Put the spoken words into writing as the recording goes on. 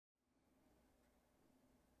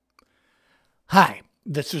Hi,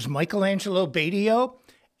 this is Angelo Batio,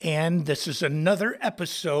 and this is another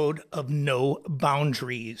episode of No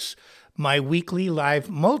Boundaries, my weekly live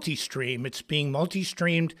multi-stream. It's being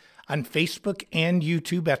multi-streamed on Facebook and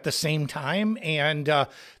YouTube at the same time, and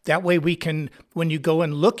that way we can, when you go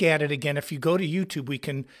and look at it again, if you go to YouTube, we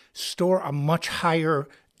can store a much higher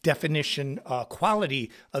definition quality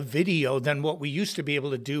of video than what we used to be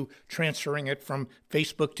able to do transferring it from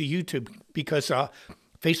Facebook to YouTube, because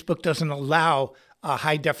Facebook doesn't allow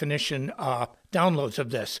high definition downloads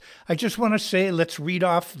of this. I just want to say, let's read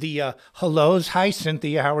off the hellos. Hi,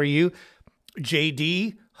 Cynthia. How are you?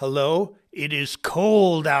 JD, hello. It is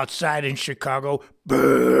cold outside in Chicago.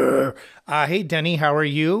 Brr. Hey, Denny. How are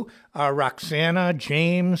you? Roxana,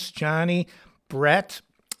 James, Johnny, Brett.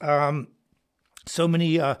 So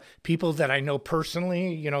many people that I know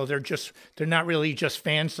personally. You know, they're not really just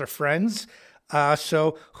fans. They're friends.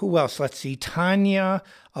 So who else? Let's see. Tanya,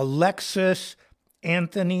 Alexis,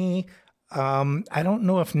 Anthony. I don't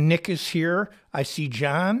know if Nick is here. I see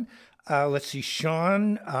John. Let's see.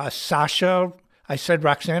 Sean, Sasha. I said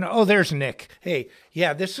Roxana. Oh, there's Nick. Hey,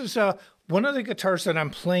 yeah, this is one of the guitars that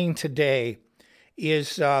I'm playing today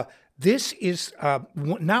is this is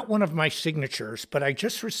not one of my signatures, but I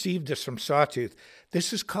just received this from Sawtooth.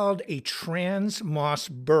 This is called a Trans Moss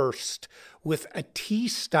Burst with a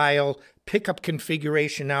T-style pickup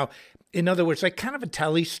configuration. Now, in other words, like kind of a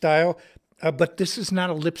telly style, but this is not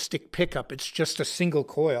a lipstick pickup. It's just a single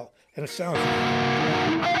coil, and it sounds,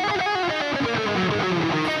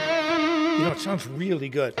 it sounds really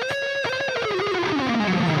good.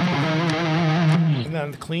 And then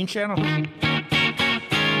on the clean channel,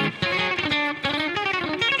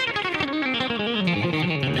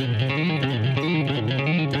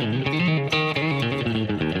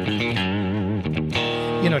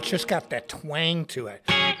 it's just got that twang to it.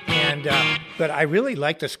 And but I really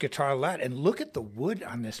like this guitar a lot. And look at the wood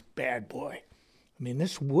on this bad boy. I mean,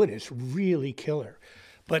 this wood is really killer.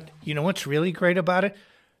 But you know what's really great about it?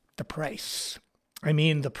 The price. I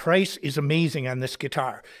mean, the price is amazing on this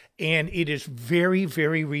guitar. And it is very,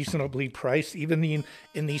 very reasonably priced, even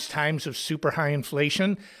in these times of super high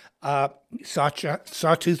inflation.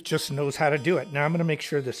 Sawtooth just knows how to do it. Now I'm going to make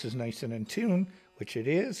sure this is nice and in tune, which it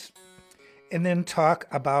is, and then talk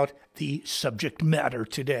about the subject matter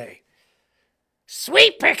today.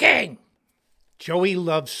 Sweep picking! Joey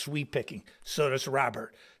loves sweep picking. So does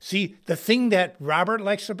Robert. See, the thing that Robert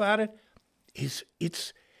likes about it is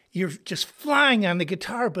you're just flying on the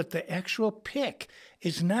guitar, but the actual pick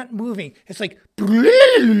is not moving. It's like,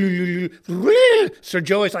 so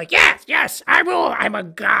Joey's like, yes, I rule. I'm a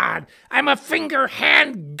god. I'm a finger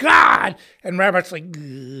hand god. And Robert's like,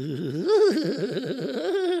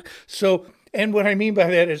 so, and what I mean by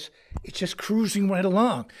that is it's just cruising right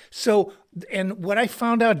along. So, and what I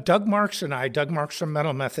found out, Doug Marks from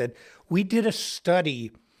Metal Method, we did a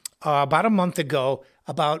study about a month ago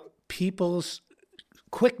about people's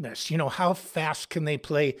quickness. How fast can they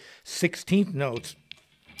play 16th notes?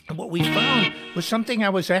 And what we found was something I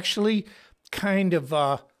was actually kind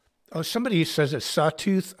of, somebody says it's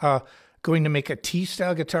Sawtooth going to make a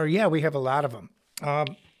T-style guitar. Yeah, we have a lot of them.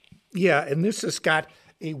 Yeah, and this has got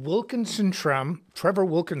a Wilkinson trim. Trevor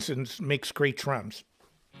Wilkinson makes great trims.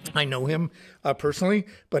 I know him personally,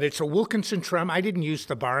 but it's a Wilkinson trim. I didn't use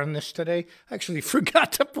the bar on this today. I actually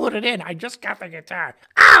forgot to put it in. I just got the guitar.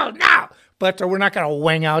 Oh, no! But we're not going to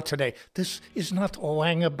wang out today. This is not a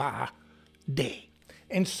wang-a-bar day.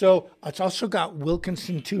 And so it's also got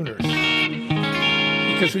Wilkinson tuners,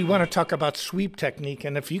 because we want to talk about sweep technique.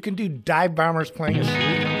 And if you can do dive bombers playing a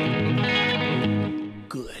sweep,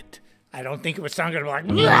 good. I don't think it would sound good like,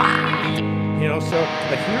 so,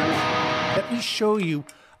 but let me show you.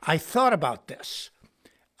 I thought about this.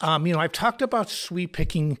 I've talked about sweep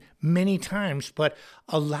picking many times, but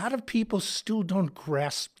a lot of people still don't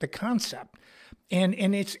grasp the concept. And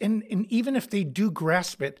even if they do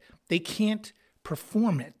grasp it, they can't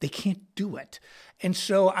perform it. They can't do it. And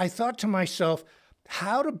so I thought to myself,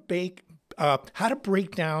 how to break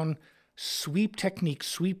down sweep technique,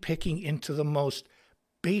 sweep picking into the most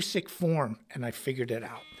basic form, and I figured it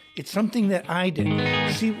out. It's something that I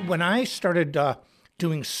did. See, when I started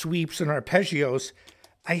doing sweeps and arpeggios,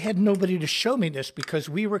 I had nobody to show me this, because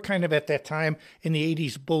we were kind of at that time in the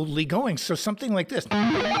 80s boldly going. So something like this.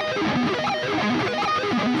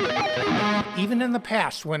 Even in the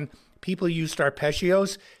past, when people used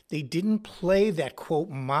arpeggios, they didn't play that, quote,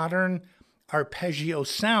 modern arpeggio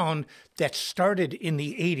sound that started in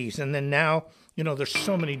the 80s. And then now, there's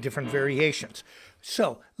so many different variations.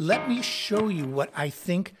 So let me show you what I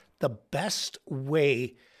think the best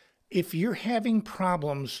way, if you're having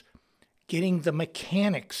problems getting the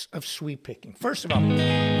mechanics of sweep picking. First of all,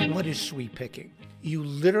 what is sweep picking? You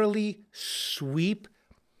literally sweep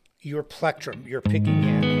your plectrum, your picking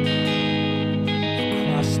hand,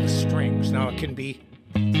 across the strings. Now, it can be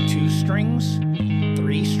 2 strings,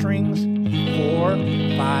 3 strings, 4,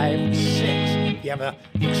 5, 6. You have an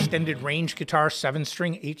extended range guitar,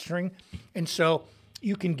 7-string, 8-string. And so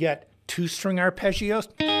you can get 2-string arpeggios.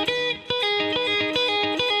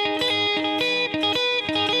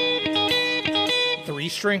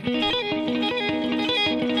 3-string,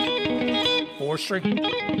 4-string,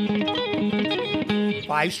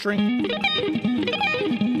 5-string,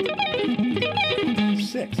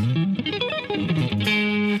 6.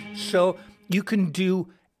 So you can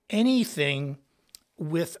do anything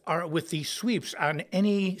with these sweeps on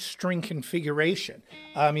any string configuration.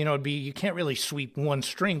 You can't really sweep 1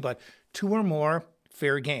 string, but 2 or more,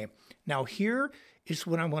 fair game. Now here is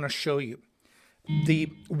what I want to show you.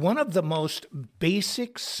 One of the most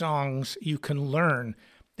basic songs you can learn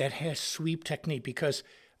that has sweep technique, because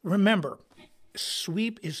remember,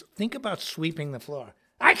 think about sweeping the floor.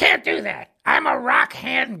 I can't do that. I'm a rock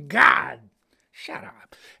hand god. Shut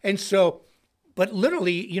up. And so, but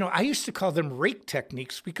literally, I used to call them rake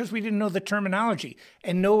techniques because we didn't know the terminology.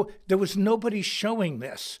 And there was nobody showing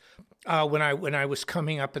this when I was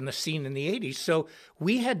coming up in the scene in the 80s. So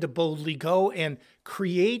we had to boldly go and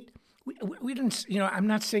create. We didn't, I'm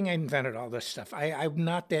not saying I invented all this stuff. I'm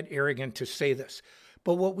not that arrogant to say this.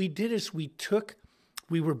 But what we did is we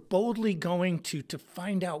were boldly going to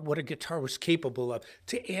find out what a guitar was capable of,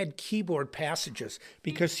 to add keyboard passages.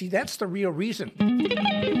 Because, see, that's the real reason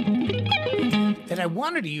that I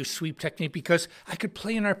wanted to use sweep technique, because I could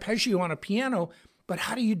play an arpeggio on a piano, but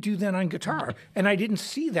how do you do that on guitar? And I didn't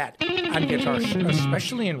see that on guitar,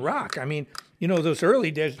 especially in rock. I mean, those early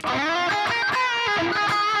days.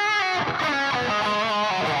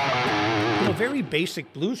 Very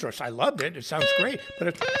basic blues rush. I loved it. It sounds great.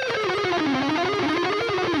 But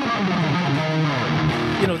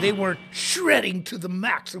they weren't shredding to the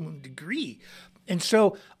maximum degree. And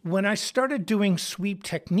so when I started doing sweep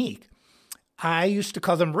technique, I used to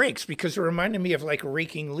call them rakes because it reminded me of like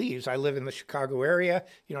raking leaves. I live in the Chicago area.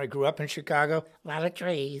 I grew up in Chicago. A lot of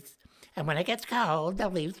trees. And when it gets cold, the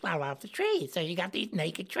leaves fall off the trees. So you got these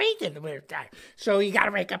naked trees in the wintertime. So you got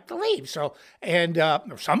to rake up the leaves. Or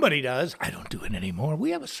somebody does. I don't do it anymore.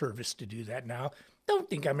 We have a service to do that now. Don't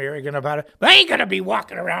think I'm arrogant about it. But I ain't going to be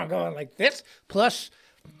walking around going like this. Plus,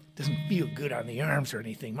 it doesn't feel good on the arms or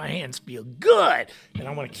anything. My hands feel good. And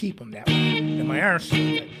I want to keep them that way. And my arms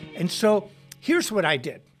feel good. And so here's what I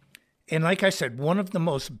did. And like I said, one of the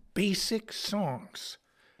most basic songs,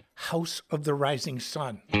 House of the Rising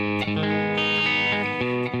Sun.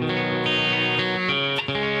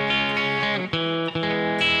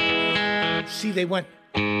 See, they went.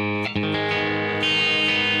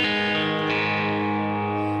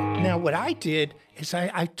 Now, what I did is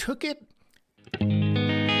I took it a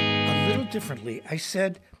little differently. I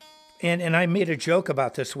said, and I made a joke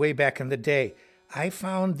about this way back in the day, I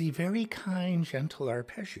found the very kind, gentle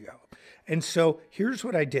arpeggio. And so here's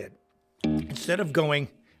what I did. Instead of going,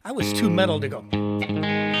 I was too metal to go, oh,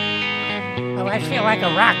 I feel like a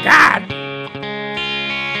rock god.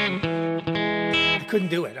 I couldn't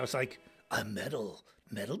do it. I was like, I'm metal.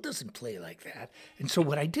 Metal doesn't play like that. And so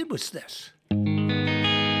what I did was this.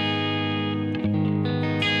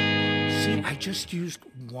 See, I just used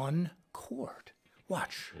 1 chord.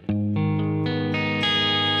 Watch.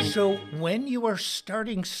 So when you are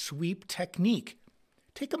starting sweep technique,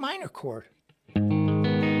 take a minor chord.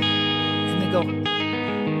 And then go.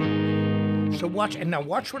 So watch, and now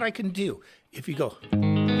watch what I can do. If you go.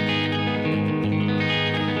 And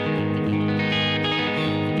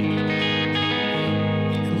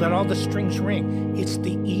let all the strings ring. It's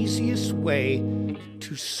the easiest way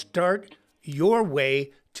to start your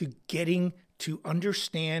way to getting to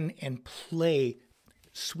understand and play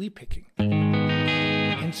sweep picking.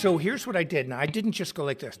 And so here's what I did. Now, I didn't just go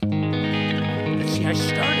like this. Let's see, I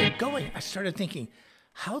started thinking,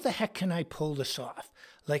 how the heck can I pull this off?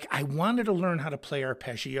 Like, I wanted to learn how to play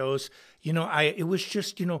arpeggios. It was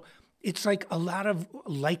just, it's like a lot of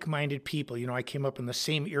like-minded people. I came up in the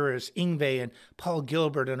same era as Yngwie and Paul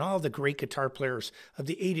Gilbert and all the great guitar players of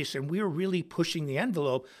the 80s, and we were really pushing the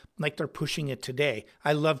envelope like they're pushing it today.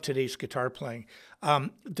 I love today's guitar playing.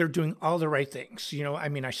 They're doing all the right things.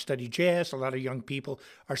 I study jazz. A lot of young people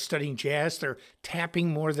are studying jazz. They're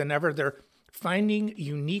tapping more than ever. They're finding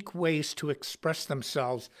unique ways to express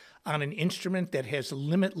themselves on an instrument that has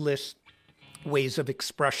limitless ways of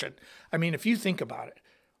expression. If you think about it,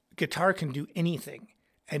 guitar can do anything,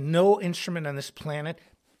 and no instrument on this planet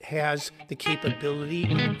has the capability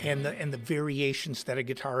and the variations that a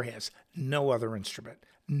guitar has. No other instrument,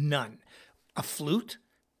 none. A flute,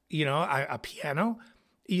 a piano,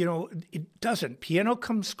 it doesn't. Piano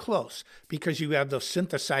comes close because you have those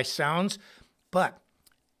synthesized sounds, but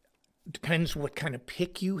depends what kind of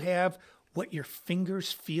pick you have, what your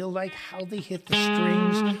fingers feel like, how they hit the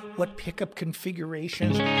strings, what pickup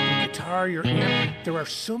configurations, your guitar, your amp. There are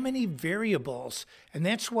so many variables. And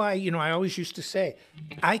that's why, I always used to say,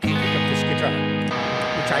 I can pick up this guitar,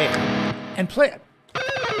 which I am, and play it.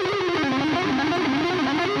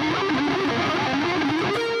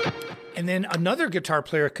 And then another guitar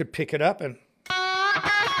player could pick it up and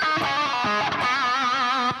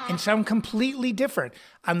sound completely different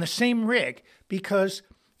on the same rig, because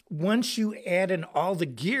once you add in all the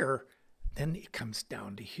gear, then it comes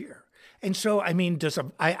down to here. And so, I mean,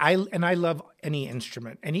 I love any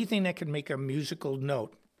instrument, anything that can make a musical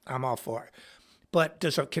note, I'm all for it. But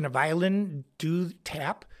can a violin do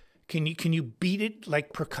tap? Can you beat it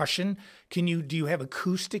like percussion? Do you have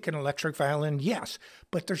acoustic and electric violin? Yes,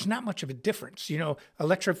 but there's not much of a difference.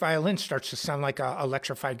 Electric violin starts to sound like an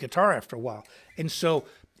electrified guitar after a while. And so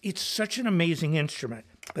it's such an amazing instrument.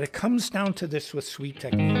 But it comes down to this with sweep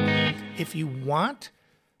technique. If you want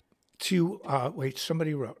to, wait,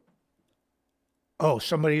 somebody wrote. Oh,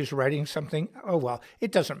 somebody's writing something? Oh, well,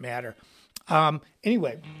 it doesn't matter.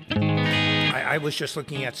 Anyway, I was just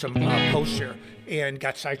looking at some posts here and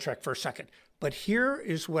got sidetracked for a second. But here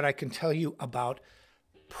is what I can tell you about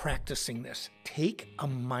practicing this. Take a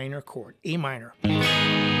minor chord, A minor.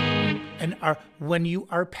 And when you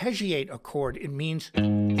arpeggiate a chord, it means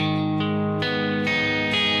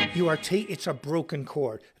it's a broken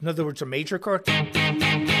chord. In other words, a major chord.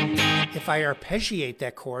 If I arpeggiate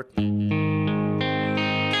that chord, and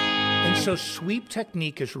so sweep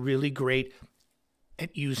technique is really great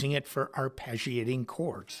at using it for arpeggiating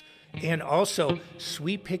chords. And also,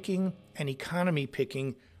 sweep picking and economy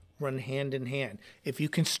picking run hand in hand. If you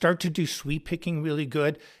can start to do sweep picking really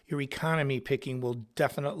good, your economy picking will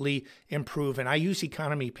definitely improve. And I use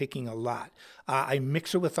economy picking a lot. I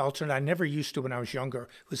mix it with alternate. I never used to when I was younger.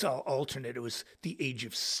 It was all alternate. It was the age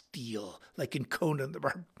of steel, like in Conan the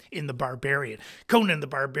Barbarian. Conan the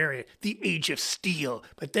Barbarian, the age of steel.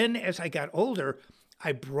 But then as I got older,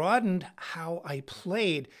 I broadened how I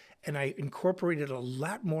played, and I incorporated a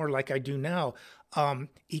lot more like I do now.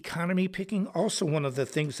 Economy picking, also one of the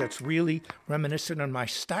things that's really reminiscent on my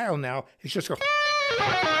style now, is just go,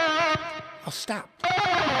 I'll stop.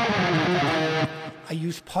 I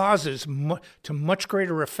use pauses to much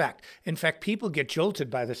greater effect. In fact, people get jolted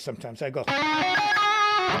by this sometimes. I go,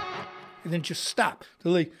 and then just stop.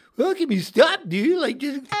 They're like, well, can you stop, dude? Like,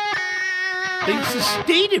 just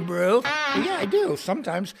sustain it, bro. Well, yeah, I do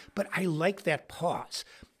sometimes, but I like that pause.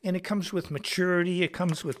 And it comes with maturity. It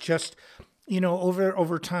comes with just,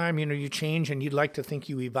 over time, you change, and you'd like to think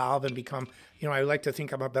you evolve and become, I like to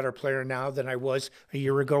think I'm a better player now than I was a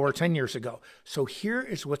year ago or 10 years ago. So here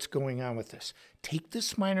is what's going on with this. Take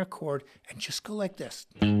this minor chord and just go like this.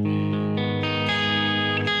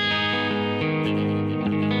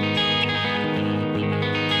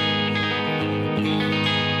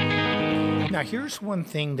 Now, here's one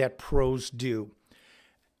thing that pros do.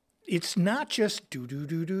 It's not just do do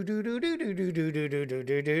do do do do do do do do do do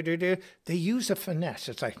do do do do. They use a finesse.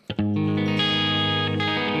 It's like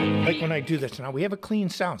when I do this. Now we have a clean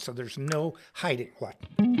sound, so there's no hiding. What?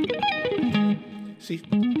 See,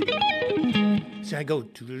 I go.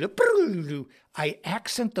 I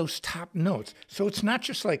accent those top notes, so it's not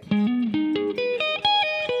just like.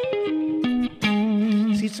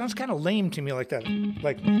 See, it sounds kind of lame to me like that.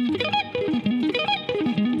 Like.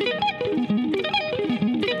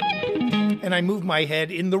 And I move my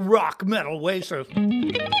head in the rock metal way, so.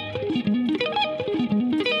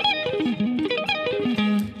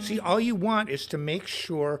 See, all you want is to make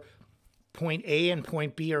sure point A and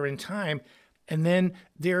point B are in time. And then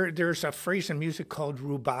there's a phrase in music called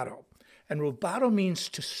rubato. And rubato means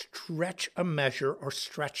to stretch a measure or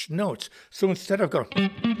stretch notes. So instead of going.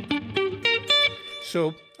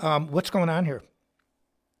 So what's going on here?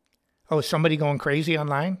 Oh, is somebody going crazy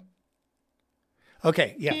online?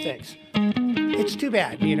 Okay, yeah, thanks. It's too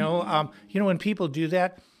bad, when people do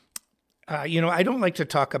that, I don't like to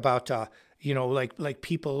talk about, like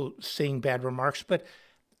people saying bad remarks, but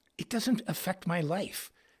it doesn't affect my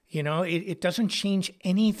life. It doesn't change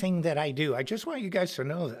anything that I do. I just want you guys to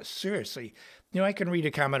know this, seriously. I can read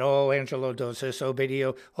a comment, oh, Angelo does this, oh,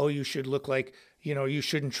 Batio, oh, you should look like, you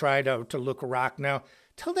shouldn't try to look rock. Now,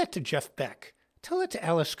 tell that to Jeff Beck. Tell it to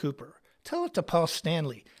Alice Cooper. Tell it to Paul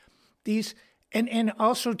Stanley. And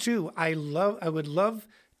also, too, I would love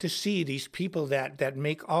to see these people that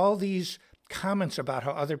make all these comments about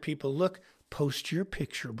how other people look. Post your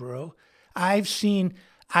picture, bro. I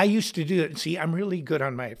used to do it. And see, I'm really good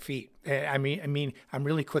on my feet. I mean, I'm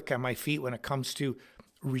really quick on my feet when it comes to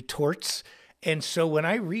retorts. And so when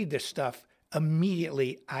I read this stuff,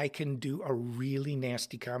 immediately I can do a really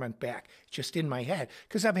nasty comment back just in my head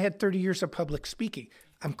because I've had 30 years of public speaking.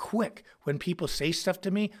 I'm quick when people say stuff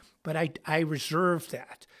to me, but I reserve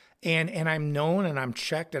that. And I'm known and I'm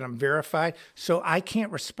checked and I'm verified, so I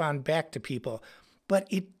can't respond back to people. But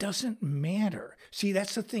it doesn't matter. See,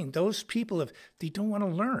 that's the thing. Those people, if they don't want to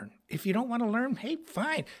learn, if you don't want to learn, hey,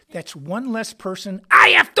 fine. That's one less person I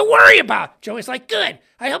have to worry about. Joey's like, good.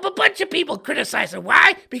 I hope a bunch of people criticize it.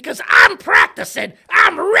 Why? Because I'm practicing.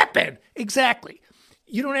 I'm ripping. Exactly.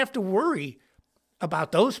 You don't have to worry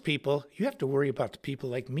about those people. You have to worry about the people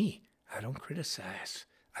like me. I don't criticize.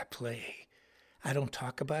 I play. I don't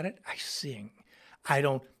talk about it. I sing. I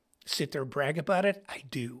don't sit there and brag about it. I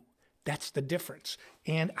do. That's the difference.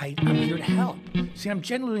 And I'm here to help. See, I'm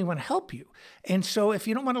genuinely want to help you. And so if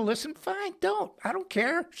you don't want to listen, fine, don't. I don't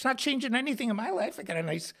care. It's not changing anything in my life. I got a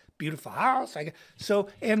nice, beautiful house.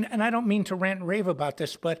 And I don't mean to rant and rave about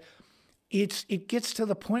this, but it gets to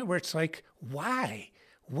the point where it's like, why?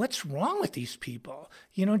 What's wrong with these people?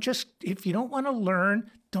 Just if you don't want to learn,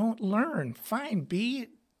 don't learn. Fine, be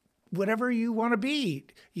whatever you want to be.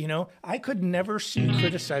 I could never see you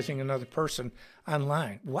criticizing another person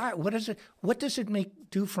online. Why? What does it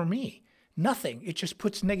do for me? Nothing. It just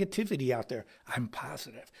puts negativity out there. I'm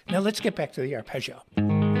positive. Now let's get back to the arpeggio.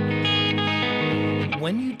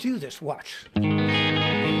 When you do this, watch.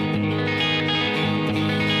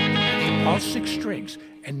 All 6 strings.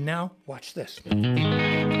 And now watch this.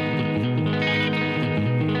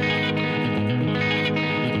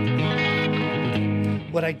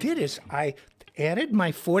 What I did is I added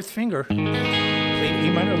my 4th finger, played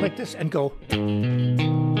E minor like this, and go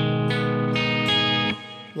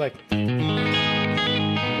like.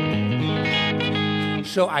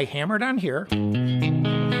 So I hammered on here,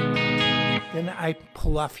 then I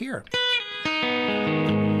pull off here.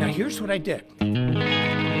 Now here's what I did.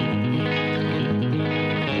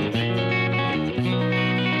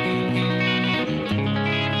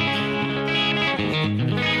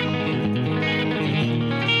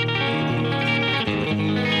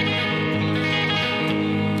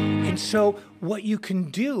 So what you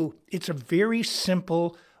can do, it's a very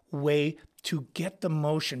simple way to get the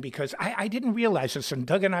motion, because I didn't realize this, and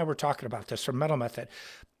Doug and I were talking about this from Metal Method.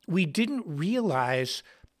 We didn't realize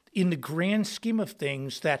in the grand scheme of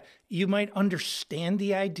things that you might understand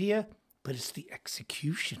the idea, but it's the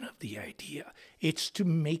execution of the idea. It's to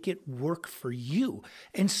make it work for you.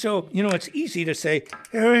 And so, it's easy to say,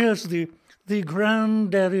 here is the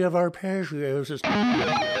granddaddy of arpeggios.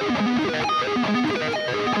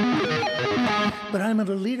 But I'm an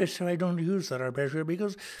elitist, so I don't use that arpeggio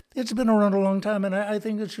because it's been around a long time, and I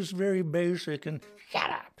think it's just very basic and shut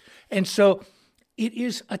up. And so it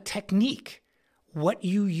is a technique. What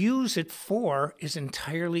you use it for is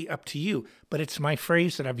entirely up to you, but it's my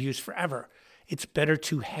phrase that I've used forever. It's better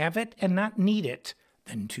to have it and not need it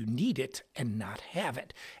than to need it and not have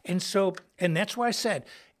it. And that's why I said,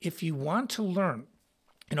 if you want to learn,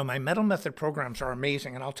 my Metal Method programs are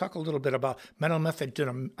amazing, and I'll talk a little bit about Metal Method did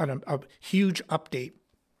a huge update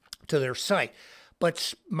to their site.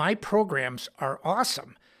 But my programs are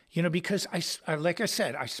awesome, because like I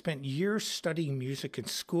said, I spent years studying music in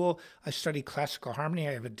school. I studied classical harmony.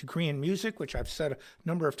 I have a degree in music, which I've said a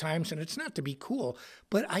number of times, and it's not to be cool,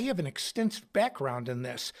 but I have an extensive background in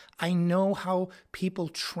this. I know how people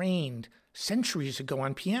trained centuries ago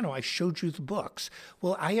on piano. I showed you the books.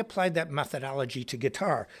 Well, I applied that methodology to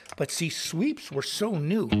guitar, but see, sweeps were so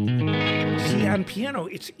new. See, on piano,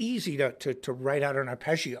 it's easy to write out an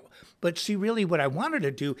arpeggio, but see, really what I wanted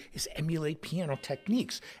to do is emulate piano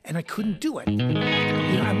techniques, and I couldn't do it.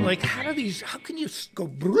 I'm like, how can you go,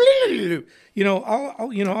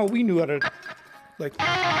 all we knew how to, like,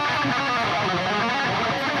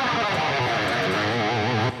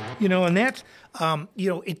 and that's,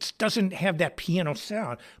 it doesn't have that piano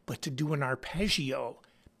sound, but to do an arpeggio,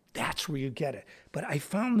 that's where you get it. But I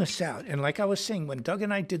found this out, and like I was saying, when Doug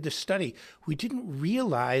and I did the study, we didn't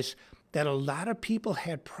realize that a lot of people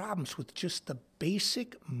had problems with just the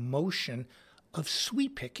basic motion of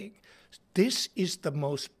sweep picking. This is the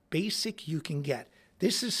most basic you can get.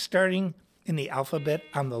 This is starting in the alphabet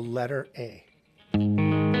on the letter A.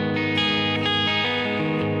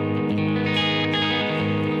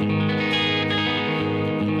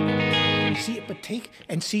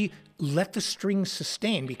 Let the strings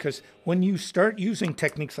sustain, because when you start using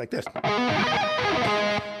techniques like this,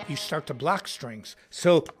 you start to block strings.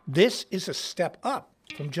 So this is a step up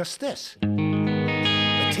from just this.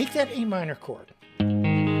 But take that A minor chord.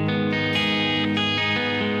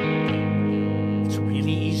 It's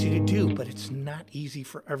really easy to do, but it's not easy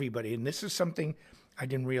for everybody. And this is something I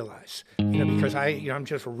didn't realize, because I'm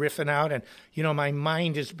just riffing out, and, my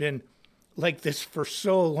mind has been like this for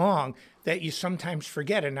so long that you sometimes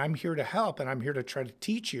forget, and I'm here to help, and I'm here to try to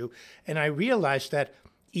teach you. And I realized that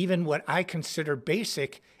even what I consider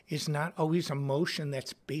basic is not always a motion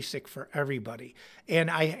that's basic for everybody. And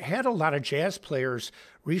I had a lot of jazz players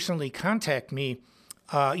recently contact me,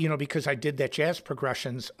 because I did that jazz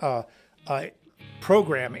progressions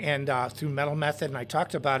program and through Metal Method, and I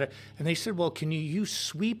talked about it, and they said, well, can you use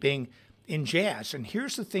sweeping in jazz? And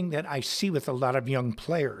here's the thing that I see with a lot of young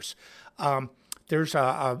players. There's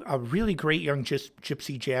a really great young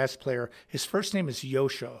gypsy jazz player. His first name is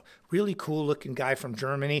Yosho, really cool looking guy from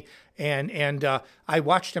Germany. And I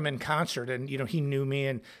watched him in concert, and he knew me,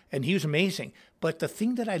 and he was amazing. But the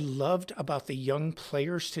thing that I loved about the young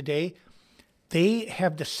players today, they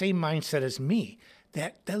have the same mindset as me,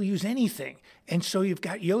 that they'll use anything. And so you've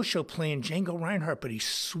got Yosho playing Django Reinhardt, but he's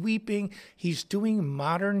sweeping, he's doing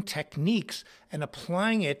modern techniques and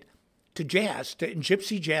applying it to jazz. And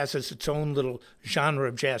gypsy jazz is its own little genre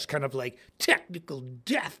of jazz, kind of like technical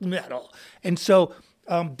death metal. And so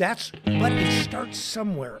but it starts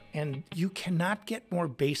somewhere, and you cannot get more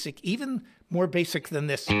basic, even more basic than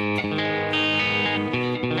this. Go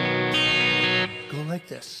like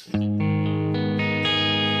this.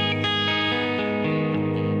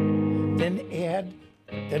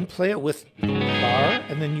 Then play it with bar,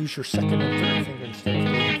 and then use your second and third finger instead of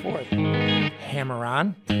third and fourth. Hammer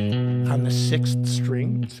on the 6th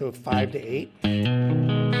string, so 5 to 8.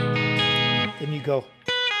 Then you go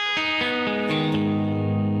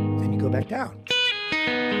back down.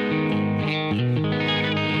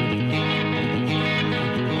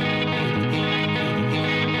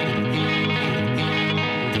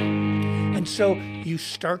 And so you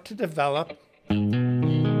start to develop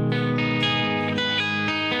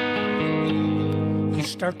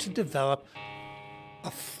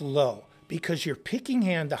a flow, because your picking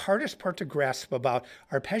hand, the hardest part to grasp about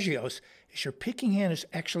arpeggios is your picking hand is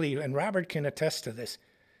actually, and Robert can attest to this,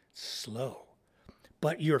 slow.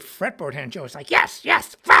 But your fretboard hand, Joe, is like, yes,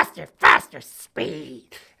 yes, faster, faster,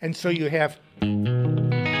 speed. And so you have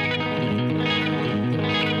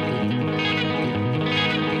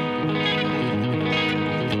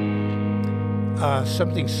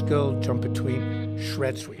something skilled, jump between,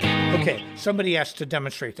 shred sweep. Okay, somebody asked to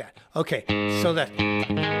demonstrate that. Okay, so that.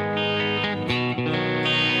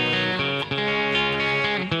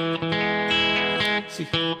 See,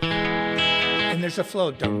 and there's a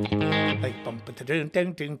flow, like bump, it's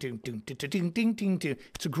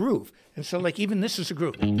a groove, and so like even this is a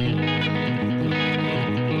groove. See,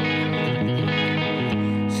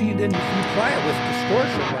 then you can apply it with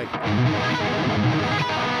distortion, like.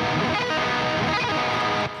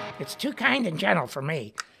 It's too kind and gentle for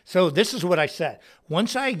me. So this is what I said.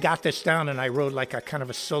 Once I got this down and I wrote like a kind of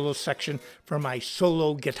a solo section for my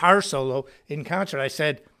solo guitar solo in concert, I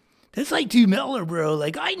said, that's like too mellow, bro.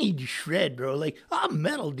 Like, I need to shred, bro. Like, I'm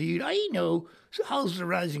metal, dude. I know how's the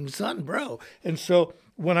rising sun, bro. And so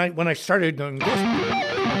when I started doing this,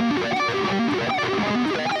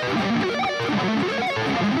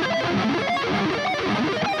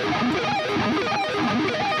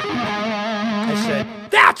 I said,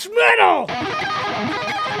 that's metal!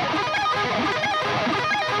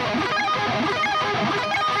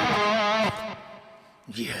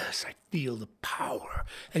 Yes, I feel the power.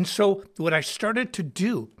 And so what I started to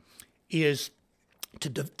do is to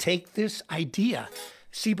take this idea.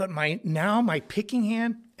 See, but now my picking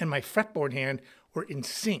hand and my fretboard hand were in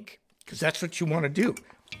sync, because that's what you want to do.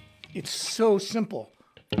 It's so simple.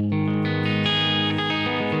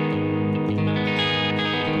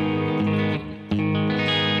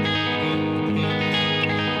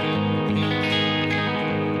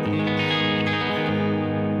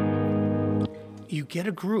 You get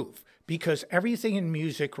a groove, because everything in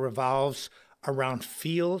music revolves around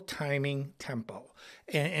feel, timing, tempo.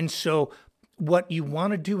 And so what you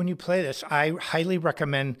want to do when you play this, I highly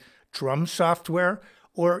recommend drum software,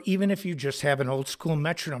 or even if you just have an old school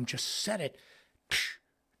metronome, just set it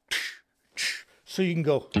so you can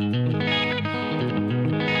go.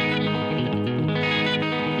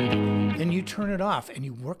 Then you turn it off and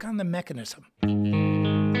you work on the mechanism.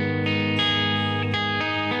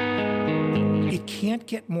 It can't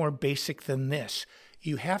get more basic than this.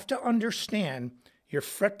 You have to understand your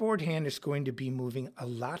fretboard hand is going to be moving a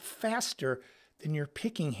lot faster than your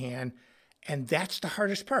picking hand, And that's the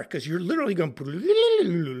hardest part because you're literally going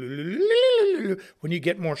when you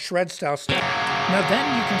get more shred style stuff. Now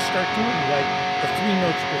then you can start doing like the 3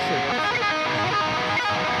 notes per shred.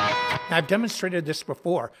 Now, I've demonstrated this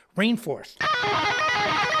before. Rainforest.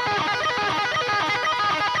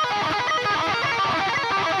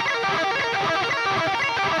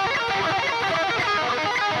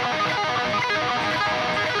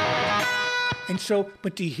 And so,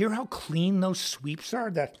 but do you hear how clean those sweeps are?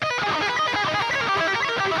 That.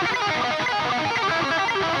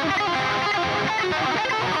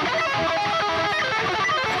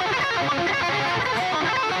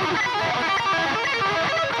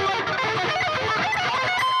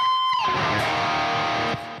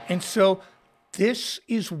 And so this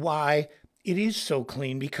is why it is so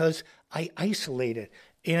clean, because I isolate it.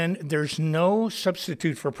 And there's no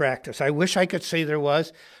substitute for practice. I wish I could say there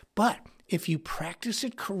was, but if you practice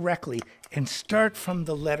it correctly and start from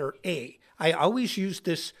the letter A, I always use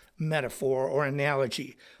this metaphor or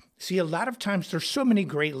analogy. See, a lot of times there's so many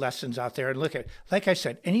great lessons out there. And look at, like I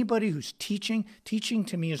said, anybody who's teaching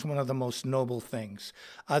to me is one of the most noble things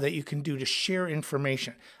that you can do to share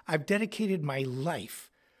information. I've dedicated my life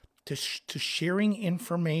to sharing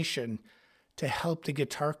information to help the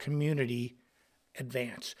guitar community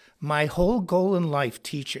advance. My whole goal in life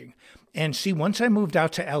teaching. And see, once I moved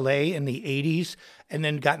out to LA in the 80s and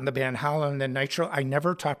then got in the band Holland and then Nitro, I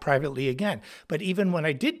never taught privately again. But even when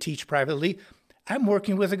I did teach privately, I'm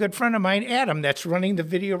working with a good friend of mine, Adam, that's running the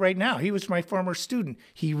video right now. He was my former student.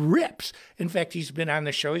 He rips. In fact, he's been on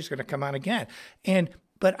the show. He's going to come on again.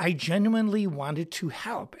 But I genuinely wanted to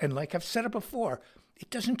help. And like I've said it before, it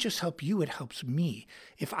doesn't just help you, it helps me.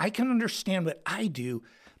 If I can understand what I do,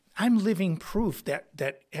 I'm living proof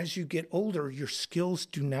that as you get older, your skills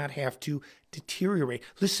do not have to deteriorate.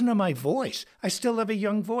 Listen to my voice. I still have a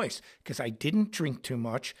young voice because I didn't drink too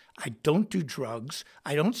much. I don't do drugs.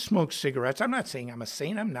 I don't smoke cigarettes. I'm not saying I'm a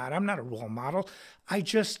saint. I'm not a role model. I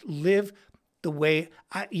just live the way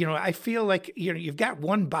I feel like, you've got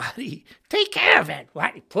one body. Take care of it.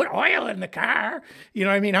 What? Put oil in the car. You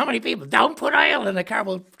know what I mean? How many people don't put oil in the car?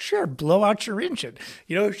 Well, sure, blow out your engine.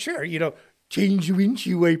 Sure, change your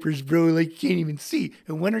windshield wipers, bro, like you can't even see.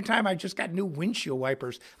 In wintertime, I just got new windshield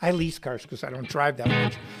wipers. I lease cars because I don't drive that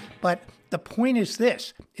much. But the point is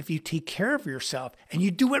this. If you take care of yourself and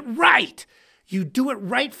you do it right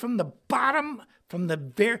from the bottom,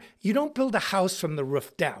 you don't build a house from the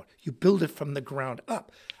roof down. You build it from the ground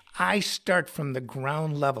up. I start from the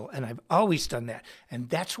ground level, and I've always done that. And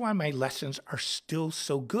that's why my lessons are still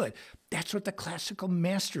so good. That's what the classical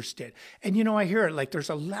masters did. And I hear it like there's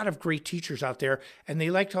a lot of great teachers out there, and they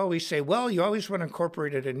like to always say, well, you always want to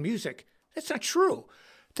incorporate it in music. That's not true.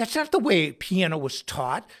 That's not the way piano was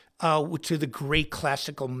taught to the great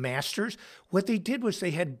classical masters. What they did was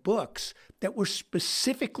they had books that were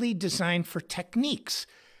specifically designed for techniques.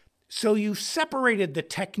 So you separated the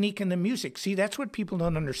technique and the music. See, that's what people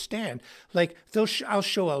don't understand. Like, I'll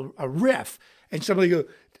show a riff, and somebody go,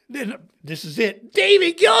 this is it.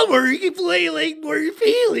 David Gilmour, you can play like where you're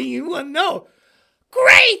feeling. You want to know.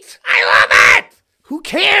 Great! I love it! Who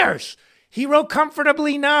cares? He wrote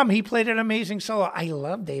Comfortably Numb. He played an amazing solo. I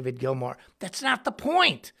love David Gilmour. That's not the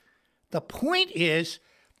point. The point is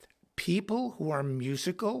people who are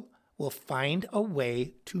musical will find a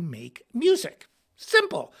way to make music.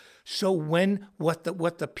 Simple. So what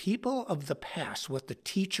the people of the past, what the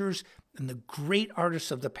teachers and the great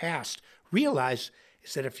artists of the past realize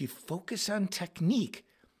is that if you focus on technique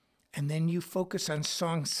and then you focus on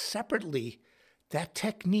songs separately, that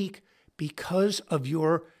technique, because of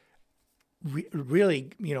your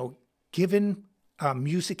really, given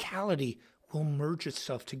musicality, will merge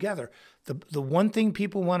itself together. The one thing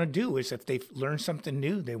people want to do is if they've learned something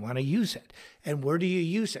new, they want to use it. And where do you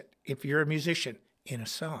use it? If you're a musician, in a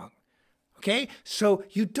song. Okay? So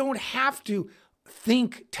you don't have to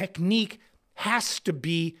think technique has to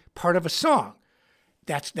be part of a song.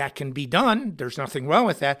 That can be done. There's nothing wrong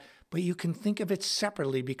with that. But you can think of it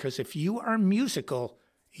separately, because if you are musical,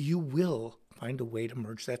 you will find a way to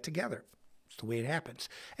merge that together. It's the way it happens.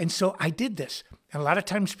 And so I did this. And a lot of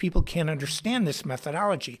times people can't understand this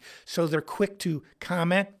methodology. So they're quick to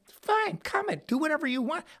comment. Fine, comment. Do whatever you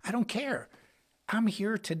want. I don't care. I'm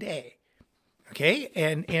here today. Okay?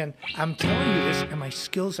 And I'm telling you this, and my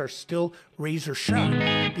skills are still razor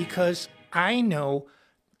sharp, because I know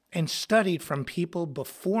and studied from people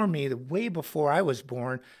before me, way before I was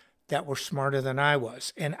born, that were smarter than I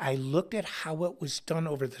was. And I looked at how it was done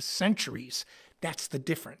over the centuries. That's the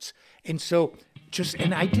difference. And so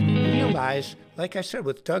and I didn't realize, like I said,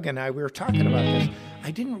 with Doug and I, we were talking about this,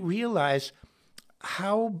 I didn't realize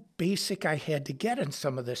how basic I had to get in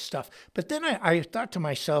some of this stuff. But then I thought to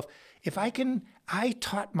myself, I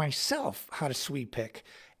taught myself how to sweep pick.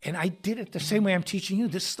 And I did it the same way I'm teaching you.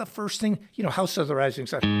 This is the first thing, House of the Rising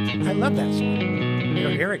Sun. I love that song.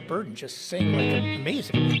 Eric Burden just sang like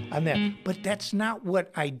amazing on that. But that's not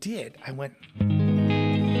what I did. I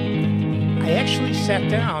actually sat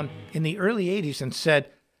down in the early 80s and said,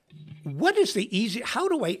 how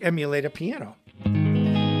do I emulate a piano?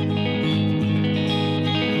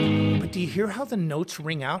 But do you hear how the notes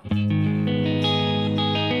ring out?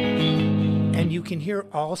 And you can hear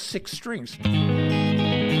all 6 strings.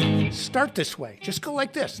 Start this way. Just go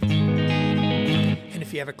like this. And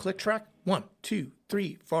if you have a click track, 1, 2,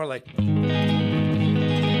 3, 4, like.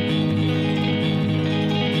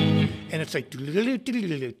 And it's like,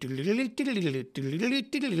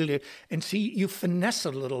 and see, you finesse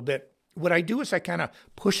it a little bit. What I do is I kind of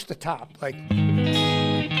push the top, like.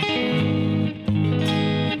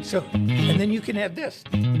 So, and then you can add this.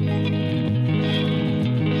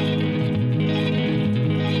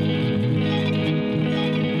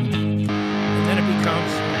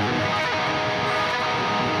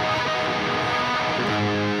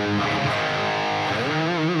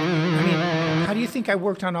 How do you think I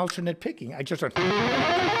worked on alternate picking? I just went.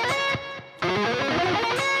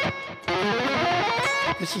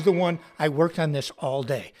 This is the one, I worked on this all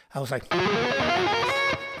day. I was like,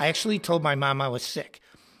 I actually told my mom I was sick.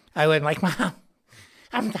 I went like, Mom,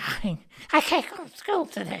 I'm dying. I can't go to school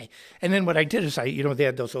today. And then what I did is they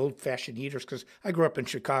had those old-fashioned heaters because I grew up in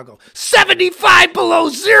Chicago. 75 below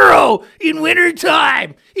zero in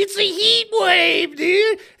wintertime. It's a heat wave,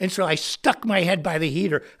 dude. And so I stuck my head by the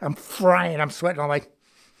heater. I'm frying. I'm sweating. I'm like,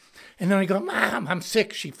 and then I go, Mom, I'm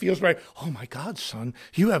sick. She feels right. Oh, my God, son,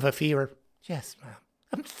 you have a fever. Yes, Mom,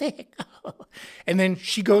 I'm sick. And then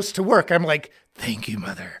she goes to work. I'm like, thank you,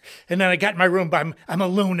 Mother. And then I got in my room, but I'm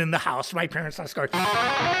alone in the house. My parents are going,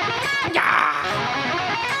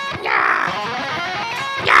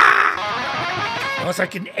 I was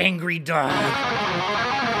like an angry dog.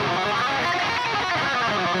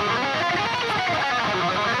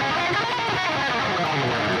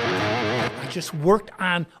 I just worked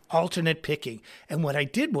on alternate picking. And what I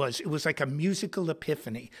did was, it was like a musical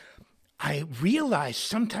epiphany. I realized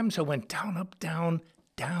sometimes I went down, up, down,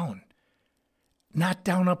 down. Not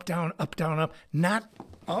down, up, down, up, down, up, not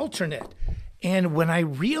alternate. And when I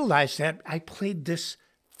realized that, I played this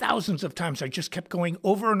thousands of times. I just kept going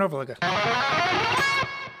over and over like a.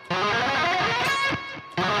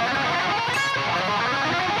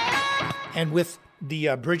 And with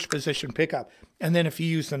the bridge position pickup. And then if you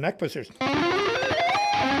use the neck position.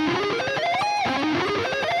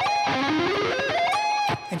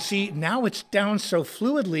 And see, now it's down so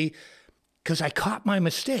fluidly because I caught my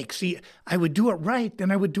mistake. See, I would do it right, then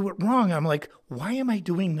I would do it wrong. I'm like, why am I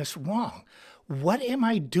doing this wrong? What am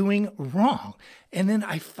I doing wrong? And then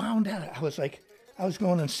I found out, I was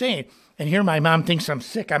going insane. And here my mom thinks I'm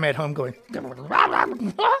sick. I'm at home going,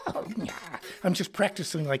 I'm just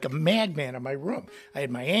practicing like a madman in my room. I had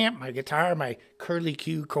my amp, my guitar, my curly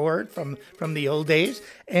Q chord from the old days.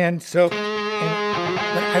 And so, but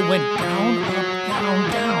I went down, up,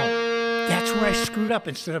 down, down. That's where I screwed up.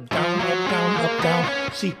 Instead of down, up,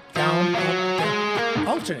 down. See, down, up, down.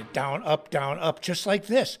 Alternate, down, up, just like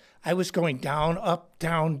this. I was going down, up,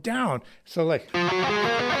 down, down. So like,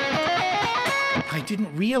 I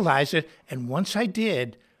didn't realize it. And once I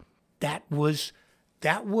did, that was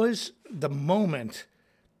the moment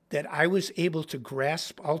that I was able to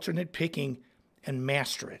grasp alternate picking and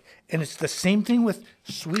master it. And it's the same thing with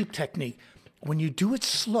sweep technique. When you do it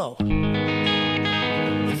slow,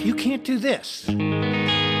 if you can't do this,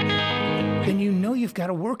 then you know you've got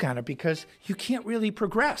to work on it because you can't really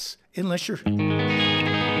progress unless you're.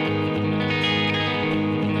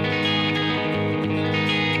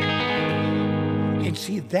 And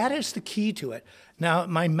see, that is the key to it. Now,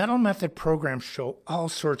 my Metal Method programs show all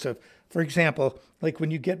sorts of, for example, like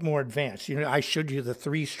when you get more advanced, I showed you the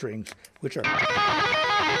 3 strings, which are.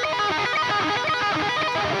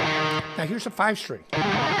 Now, here's a 5 string.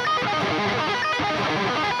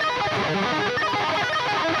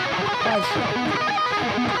 5 string.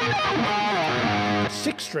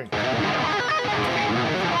 6 string.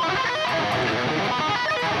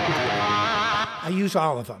 I use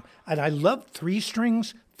all of them. And I love 3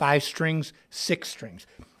 strings, 5 strings, 6 strings.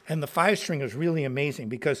 And the 5 string is really amazing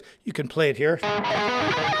because you can play it here.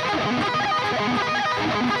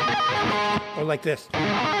 Or like this.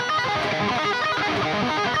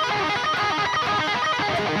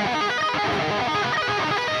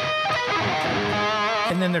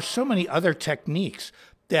 And then there's so many other techniques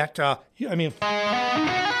that, I mean.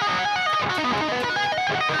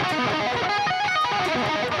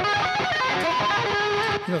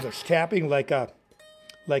 You know, there's tapping like a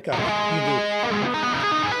you do.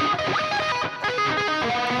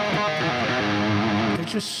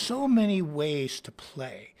 There's just so many ways to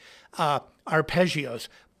play arpeggios,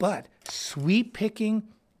 but sweep picking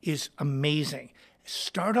is amazing.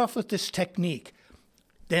 Start off with this technique.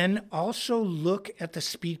 Then also look at the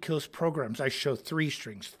Speed Kills programs. I show 3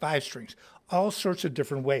 strings, 5 strings, all sorts of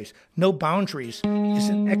different ways. No Boundaries is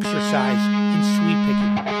an exercise in sweep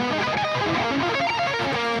picking.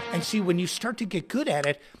 And see, when you start to get good at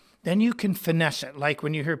it, then you can finesse it. Like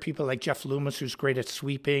when you hear people like Jeff Loomis, who's great at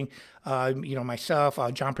sweeping, you know, myself,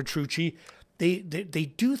 John Petrucci, they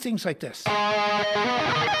do things like this.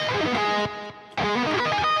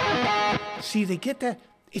 See, they get that.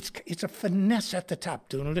 It's a finesse at the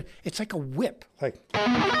top. It's like a whip. Like.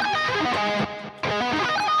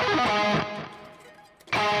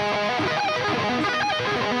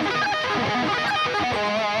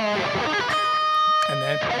 And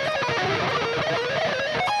then.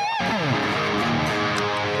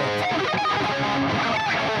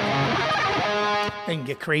 They can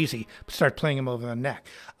get crazy. Start playing them over the neck.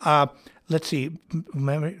 Let's see.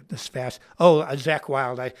 Remember this fast. Oh, Zach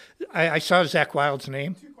Wilde. I saw Zach Wilde's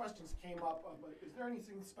name. 2 questions came up. Is there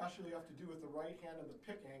anything special you have to do with the right hand of the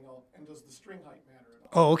pick angle, and does the string height matter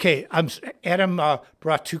at all? Oh, okay. Adam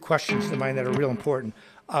brought 2 questions to mind that are real important.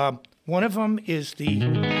 One of them is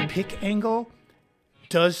the pick angle.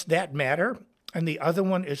 Does that matter? And the other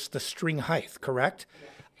one is the string height, correct? Yeah.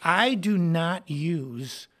 I do not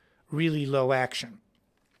use really low action.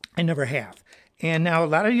 I never have. And now a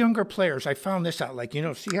lot of younger players, I found this out, like, you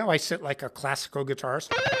know, see how I sit like a classical guitarist?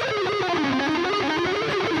 Well,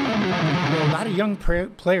 a lot of young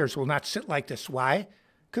players will not sit like this. Why?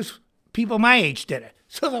 Because people my age did it.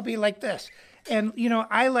 So they'll be like this. And, you know,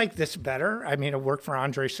 I like this better. I mean, it worked for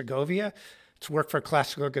Andre Segovia. It's worked for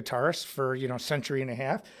classical guitarists for, you know, a century and a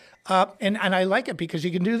half. And I like it because you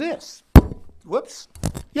can do this. Whoops.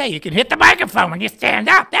 Yeah, you can hit the microphone when you stand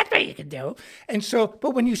up. That's what you can do. And so,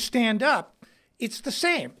 but when you stand up, it's the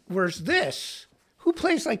same. Whereas this, who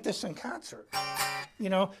plays like this in concert? You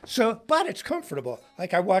know, so, but it's comfortable.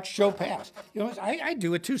 Like I watch Joe Pass. You know, I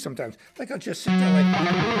do it too sometimes. Like I'll just sit there like.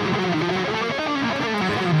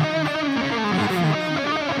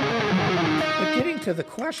 But getting to the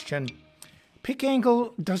question, pick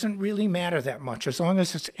angle doesn't really matter that much as long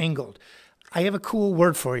as it's angled. I have a cool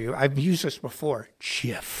word for you. I've used this before.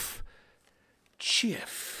 Chiff.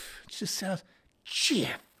 Chiff. It just sounds,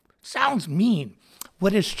 chiff. Sounds mean.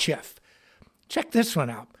 What is chiff? Check this one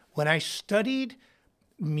out. When I studied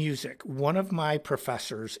music, one of my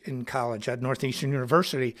professors in college at Northeastern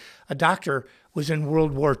University, a doctor, was in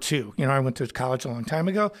World War II. You know, I went to college a long time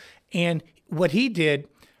ago. And what he did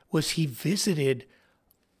was he visited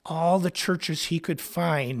all the churches he could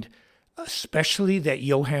find, especially that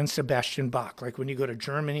Johann Sebastian Bach, like when you go to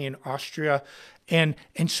Germany and Austria. And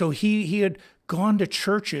so he had gone to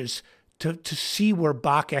churches to see where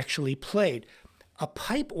Bach actually played. A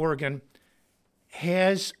pipe organ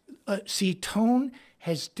has, tone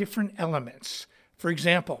has different elements. For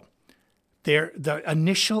example, the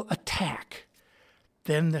initial attack,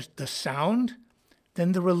 then the sound,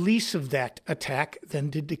 then the release of that attack,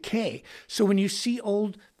 then the decay. So when you see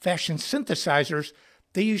old-fashioned synthesizers,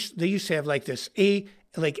 they used to have like this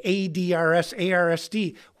like ADRS,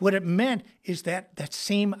 ARSD. What it meant is that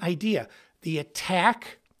same idea. The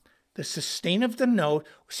attack, the sustain of the note.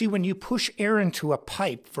 See, when you push air into a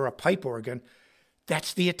pipe for a pipe organ,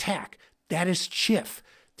 that's the attack. That is chiff.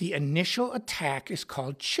 The initial attack is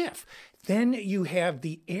called chiff. Then you have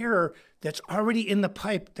the air that's already in the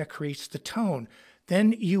pipe that creates the tone.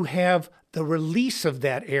 Then you have the release of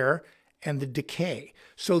that air and the decay.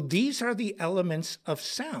 So these are the elements of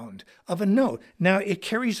sound of a note. Now it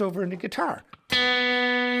carries over into guitar.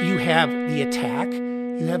 You have the attack,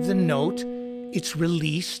 you have the note, it's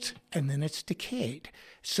released, and then it's decayed.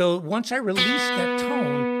 So once I release that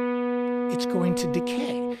tone, it's going to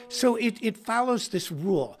decay. So it follows this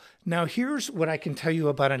rule. Now here's what I can tell you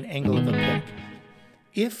about an angle of a pick.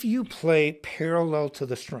 If you play parallel to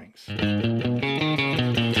the strings,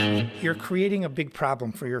 you're creating a big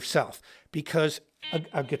problem for yourself because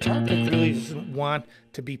a guitar pick really doesn't want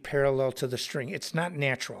to be parallel to the string. It's not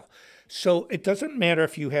natural. So it doesn't matter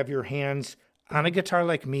if you have your hands on a guitar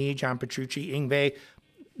like me, John Petrucci, Yngwie,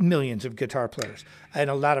 millions of guitar players, and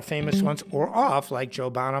a lot of famous ones, or off like Joe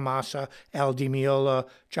Bonamassa, Al Di Meola,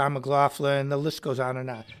 John McLaughlin. The list goes on and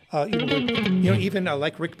on. Even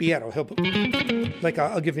like Rick Beato.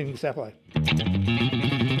 I'll give you an example.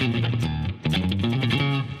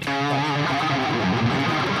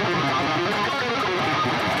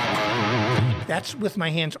 That's with my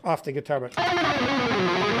hands off the guitar, but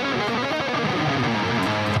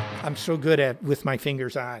I'm so good at with my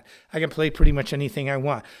fingers on. I can play pretty much anything I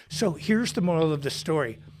want. So here's the moral of the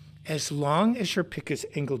story. As long as your pick is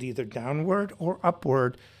angled either downward or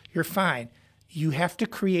upward, you're fine. You have to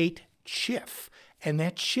create chiff, and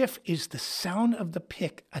that chiff is the sound of the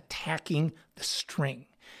pick attacking the string.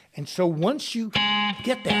 And so once you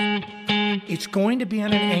get that, it's going to be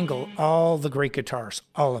on an angle. All the great guitars,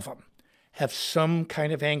 all of them, have some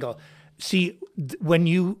kind of angle. See, when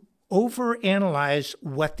you overanalyze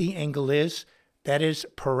what the angle is, that is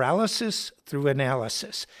paralysis through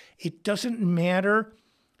analysis. It doesn't matter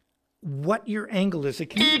what your angle is. It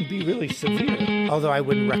can even be really severe, although I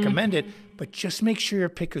wouldn't recommend it, but just make sure your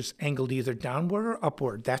pick is angled either downward or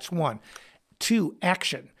upward. That's one. Two,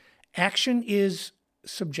 action. Action is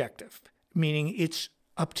subjective, meaning it's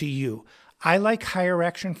up to you. I like higher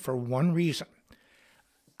action for one reason.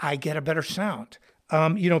 I get a better sound.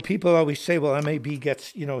 People always say, well, MAB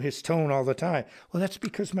gets, his tone all the time. Well, that's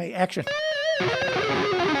because my action.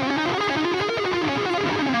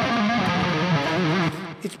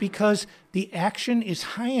 It's because the action is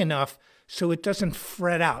high enough so it doesn't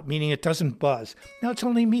fret out, meaning it doesn't buzz. Now, it's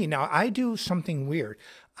only me. Now, I do something weird.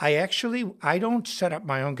 I don't set up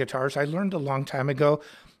my own guitars. I learned a long time ago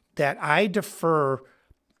that I defer.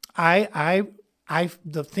 The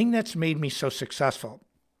thing that's made me so successful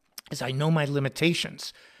is I know my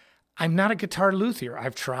limitations. I'm not a guitar luthier.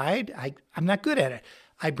 I've tried. I'm not good at it.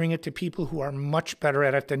 I bring it to people who are much better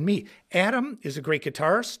at it than me. Adam is a great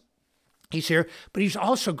guitarist. He's here, but he's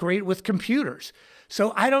also great with computers.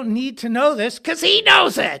 So I don't need to know this because he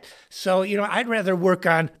knows it. So, I'd rather work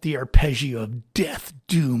on the arpeggio of death,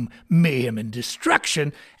 doom, mayhem, and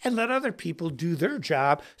destruction and let other people do their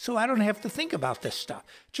job so I don't have to think about this stuff.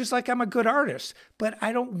 Just like I'm a good artist, but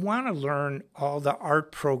I don't want to learn all the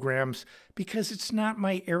art programs because it's not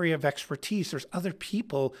my area of expertise. There's other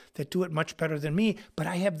people that do it much better than me, but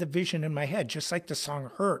I have the vision in my head, just like the song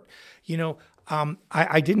Hurt.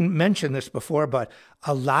 I didn't mention this before, but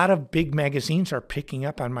a lot of big magazines are picking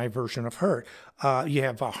up on my version of Hurt. You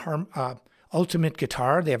have Ultimate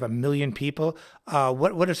Guitar. They have 1 million people.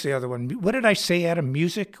 What is the other one? What did I say, Adam?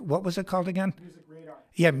 Music? What was it called again? Music Radar.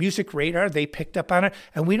 Yeah, Music Radar. They picked up on it.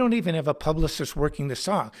 And we don't even have a publicist working the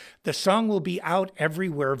song. The song will be out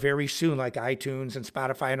everywhere very soon, like iTunes and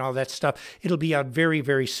Spotify and all that stuff. It'll be out very,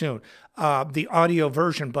 very soon. The audio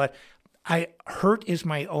version, but Hurt is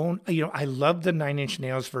my own. I love the 9 Inch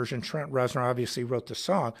Nails version. Trent Reznor obviously wrote the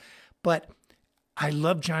song, but I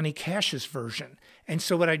love Johnny Cash's version. And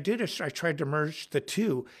so what I did is I tried to merge the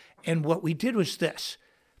two. And what we did was this.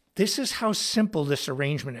 This is how simple this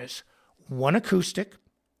arrangement is. 1 acoustic,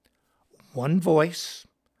 1 voice,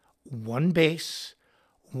 1 bass,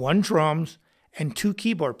 1 drums, and 2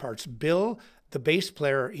 keyboard parts. Bill, the bass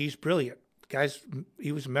player, he's brilliant. Guys,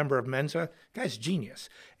 he was a member of Mensa. Guy's genius.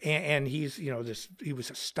 And he's, he was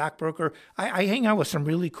a stockbroker. I hang out with some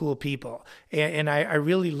really cool people. And I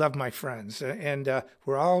really love my friends. And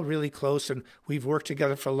we're all really close. And we've worked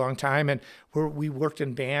together for a long time. And we worked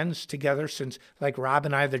in bands together since, like Rob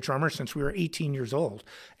and I, the drummer, since we were 18 years old.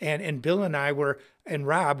 And Bill and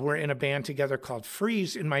Rob were in a band together called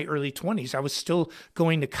Freeze in my early 20s. I was still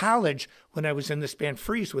going to college when I was in this band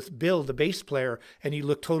Freeze with Bill, the bass player, and he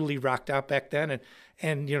looked totally rocked out back then.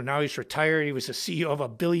 And now he's retired. He was the CEO of a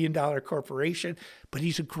 $1 billion corporation, but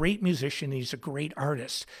he's a great musician. He's a great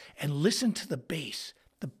artist. And listen to the bass.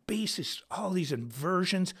 The bass is all these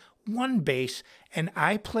inversions, 1 bass, and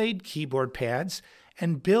I played keyboard pads,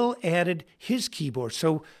 and Bill added his keyboard.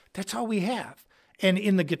 So that's all we have. And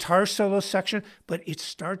in the guitar solo section, but it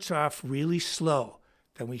starts off really slow.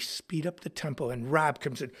 Then we speed up the tempo, and Rob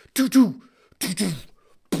comes in. Doo-doo, doo-doo,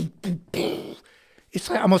 boom, boom, boom. It's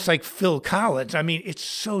almost like Phil Collins. I mean, it's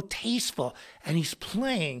so tasteful. And he's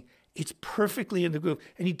playing. It's perfectly in the groove.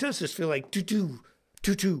 And he does this feel like doo-doo,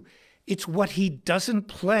 doo-doo. It's what he doesn't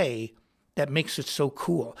play that makes it so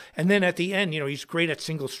cool. And then at the end, he's great at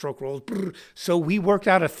single stroke rolls. So we worked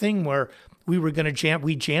out a thing where we were going to jam.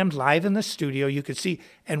 We jammed live in the studio. You could see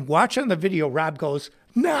and watch on the video. Rob goes,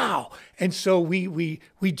 "Now!" And so we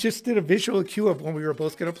just did a visual cue of when we were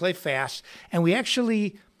both going to play fast. And we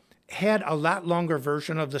actually had a lot longer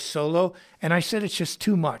version of the solo. And I said, it's just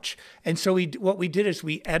too much. And so what we did is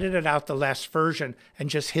we edited out the last version and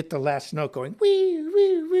just hit the last note going, wee,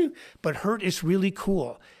 wee, wee. But Hurt is really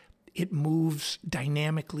cool. It moves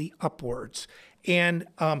dynamically upwards. And,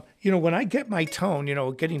 when I get my tone,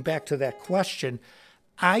 getting back to that question,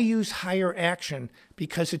 I use higher action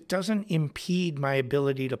because it doesn't impede my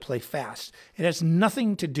ability to play fast. It has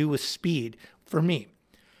nothing to do with speed for me.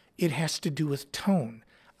 It has to do with tone.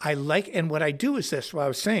 I like, and what I do is this, what I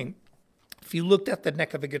was saying, if you looked at the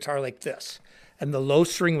neck of a guitar like this, and the low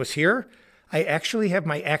string was here, I actually have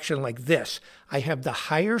my action like this. I have the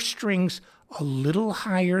higher strings a little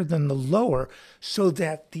higher than the lower so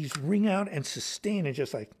that these ring out and sustain and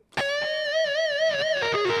just like.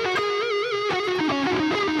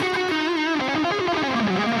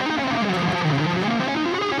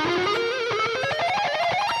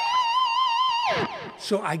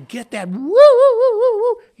 So I get that woo, woo, woo, woo,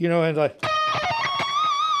 woo, you know, and like.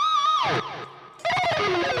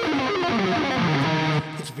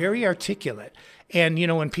 It's very articulate. And, you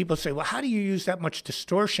know, when people say, well, how do you use that much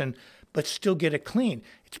distortion but still get it clean?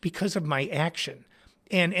 It's because of my action.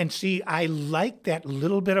 And see, I like that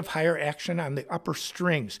little bit of higher action on the upper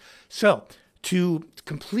strings. So to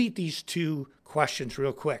complete these two questions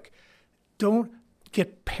real quick, don't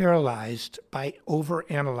get paralyzed by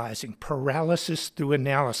overanalyzing, paralysis through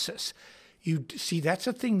analysis. You see, that's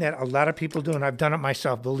a thing that a lot of people do, and I've done it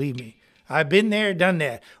myself, believe me. I've been there, done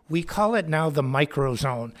that. We call it now the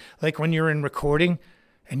microzone. Like when you're in recording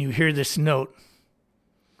and you hear this note,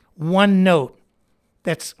 one note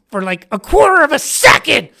that's for like a quarter of a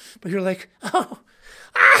second, but you're like, oh,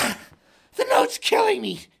 the note's killing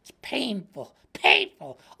me. It's painful,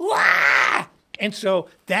 ah! And so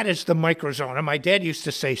that is the microzone. And my dad used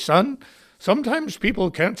to say, son, sometimes people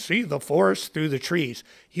can't see the forest through the trees.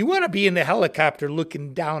 You want to be in the helicopter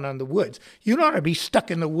looking down on the woods. You don't want to be stuck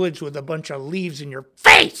in the woods with a bunch of leaves in your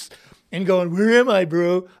face and going, where am I,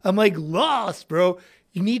 bro? I'm like lost, bro.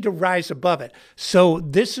 You need to rise above it. So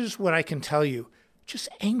this is what I can tell you. Just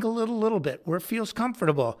angle it a little bit where it feels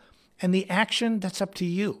comfortable. And the action, that's up to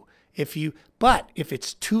you. But if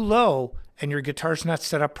it's too low and your guitar's not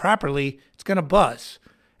set up properly, it's going to buzz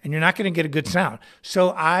and you're not going to get a good sound.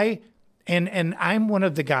 So And I'm one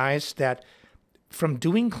of the guys that, from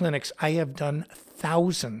doing clinics, I have done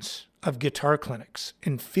thousands of guitar clinics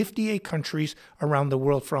in 58 countries around the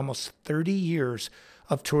world for almost 30 years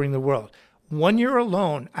of touring the world. 1 year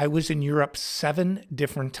alone, I was in Europe 7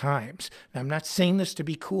 different times. Now, I'm not saying this to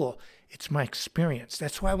be cool. It's my experience.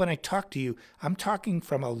 That's why when I talk to you, I'm talking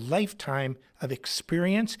from a lifetime of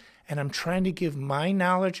experience, and I'm trying to give my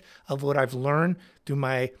knowledge of what I've learned through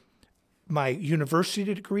my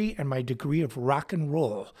university degree and my degree of rock and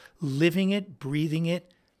roll, living it, breathing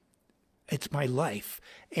it. It's my life,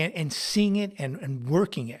 and seeing it and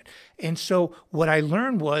working it. And so what I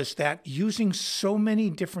learned was that using so many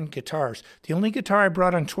different guitars, the only guitar I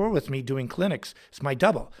brought on tour with me doing clinics is my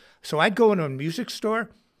double. So I'd go into a music store,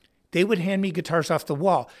 they would hand me guitars off the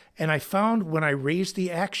wall. And I found when I raised the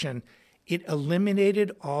action, it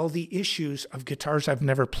eliminated all the issues of guitars I've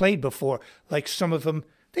never played before. Like some of them,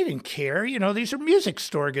 they didn't care. You know, these are music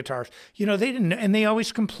store guitars. You know, they didn't, and they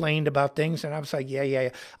always complained about things. And I was like, yeah.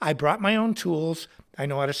 I brought my own tools. I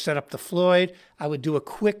know how to set up the Floyd. I would do a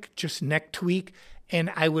quick just neck tweak, and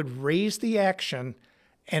I would raise the action,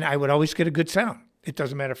 and I would always get a good sound. It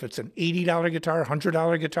doesn't matter if it's an $80 guitar,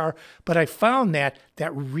 $100 guitar, but I found that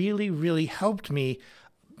really, really helped me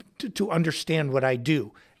to understand what I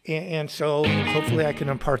do. And so hopefully I can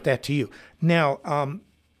impart that to you. Now,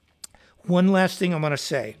 one last thing I want to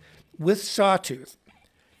say. With Sawtooth,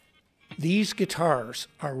 these guitars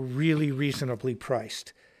are really reasonably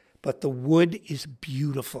priced, but the wood is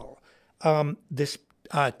beautiful. This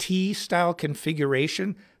T-style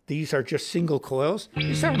configuration, these are just single coils.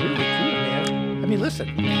 They sound really cool, man. I mean, listen.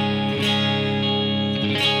 And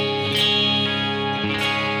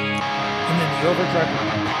then the overdrive.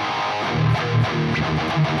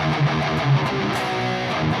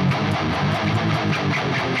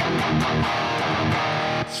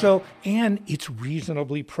 So, and it's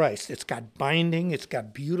reasonably priced. It's got binding, it's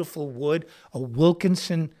got beautiful wood, a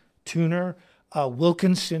Wilkinson tuner, a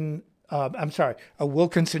Wilkinson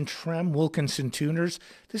trem, Wilkinson tuners.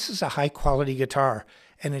 This is a high quality guitar,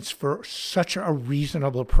 and it's for such a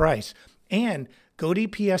reasonable price. And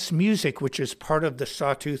GoDpsMusic, which is part of the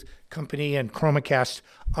Sawtooth company and ChromaCast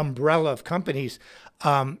umbrella of companies,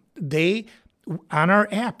 they, on our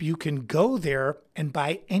app, you can go there and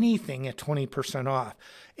buy anything at 20% off.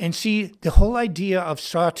 And see, the whole idea of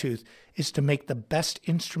Sawtooth is to make the best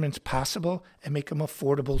instruments possible and make them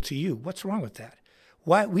affordable to you. What's wrong with that?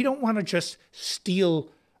 Why? We don't want to just steal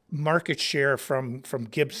market share from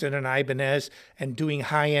Gibson and Ibanez and doing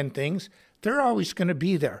high-end things. They're always going to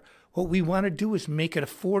be there. What we want to do is make it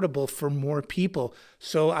affordable for more people.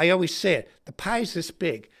 So I always say it, the pie's this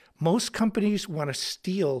big. Most companies want to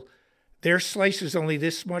steal. Their slice is only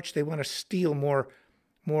this much. They want to steal more.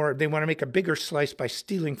 They want to make a bigger slice by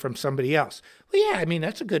stealing from somebody else. Well, yeah, I mean,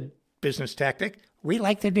 that's a good business tactic. We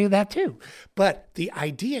like to do that too. But the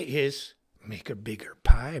idea is Make a bigger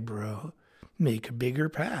pie, bro. Make a bigger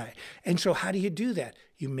pie. And so how do you do that?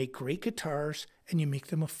 You make great guitars and you make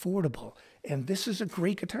them affordable. And this is a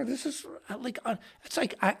great guitar. This is like, it's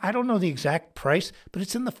like, I don't know the exact price, but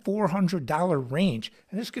it's in the $400 range.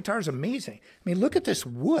 And this guitar is amazing. I mean, look at this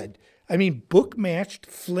wood. I mean, book-matched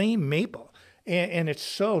flame maple. And it's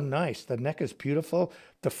so nice. The neck is beautiful.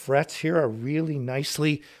 The frets here are really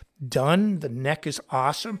nicely done. The neck is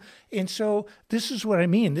awesome. And so this is what I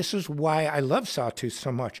mean. This is why I love Sawtooth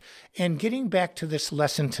so much. And getting back to this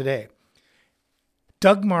lesson today,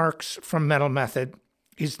 Doug Marks from Metal Method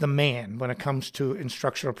is the man when it comes to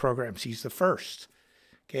instructional programs. He's the first.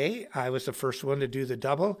 Okay, I was the first one to do the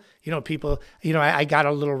double. You know, people, I got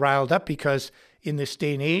a little riled up because in this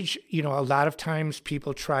day and age, a lot of times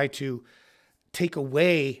people try to take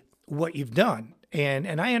away what you've done.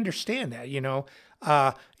 And I understand that, even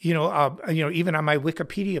on my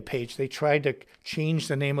Wikipedia page, they tried to change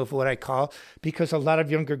the name of what I call, because a lot of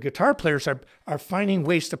younger guitar players are finding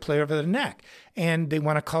ways to play over the neck, and they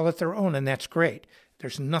want to call it their own, and that's great.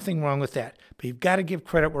 There's nothing wrong with that. But you've got to give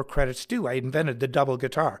credit where credit's due. I invented the double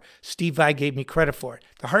guitar. Steve Vai gave me credit for it.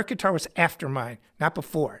 The heart guitar was after mine, not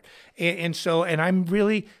before. And I'm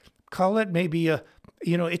really, call it maybe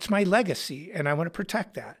it's my legacy, and I want to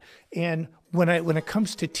protect that. And when it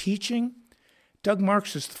comes to teaching, Doug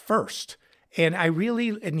Marks is the first. And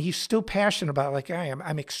and he's still passionate about it like I am.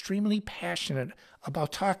 I'm extremely passionate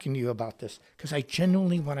about talking to you about this because I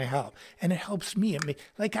genuinely want to help. And it helps me.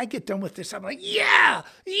 Like I get done with this, I'm like, yeah,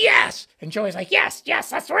 yes. And Joey's like, yes,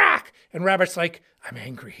 let's rock. And Robert's like, I'm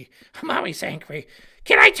angry. I'm always angry.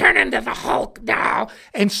 Can I turn into the Hulk now?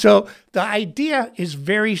 And so the idea is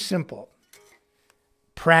very simple.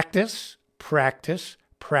 Practice, practice,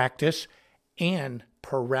 practice, and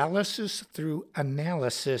paralysis through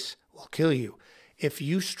analysis will kill you. If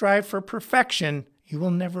you strive for perfection, you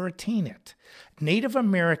will never attain it. Native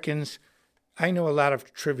Americans, I know a lot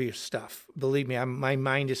of trivia stuff. Believe me, my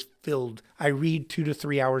mind is filled. I read 2 to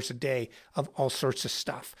 3 hours a day of all sorts of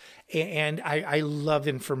stuff. And I love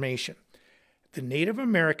information. The Native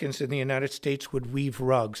Americans in the United States would weave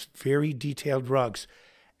rugs, very detailed rugs,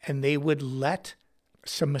 and they would let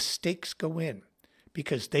some mistakes go in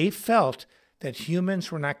because they felt that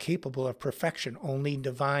humans were not capable of perfection. Only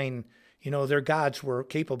divine, their gods were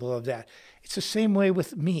capable of that. It's the same way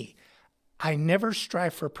with me. I never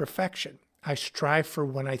strive for perfection. I strive for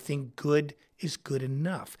when I think good is good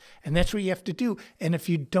enough. And that's what you have to do. And if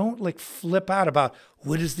you don't flip out about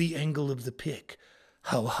what is the angle of the pick?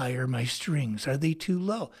 How high are my strings? Are they too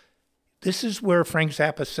low? This is where Frank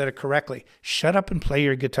Zappa said it correctly. Shut up and play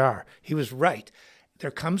your guitar. He was right.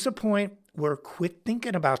 There comes a point where quit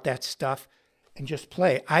thinking about that stuff and just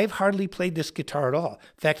play. I've hardly played this guitar at all.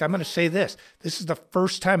 In fact, I'm going to say this. This is the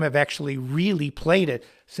first time I've actually really played it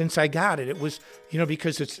since I got it. It was,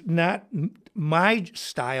 because it's not my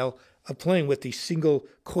style of playing with these single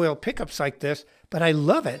coil pickups like this, but I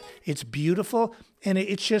love it. It's beautiful, and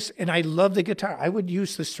and I love the guitar. I would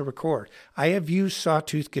use this to record. I have used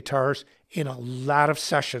Sawtooth guitars in a lot of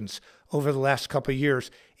sessions over the last couple of years.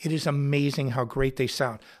 It is amazing how great they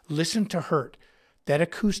sound. Listen to Hurt, that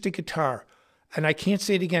acoustic guitar. And I can't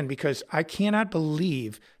say it again because I cannot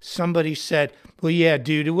believe somebody said, well, yeah,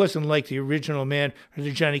 dude, it wasn't like the original Man or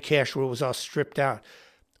the Johnny Cash where it was all stripped out.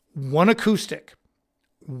 One acoustic,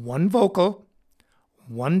 one vocal,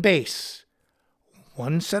 one bass,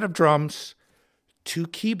 one set of drums, 2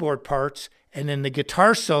 keyboard parts, and then the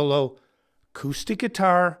guitar solo, acoustic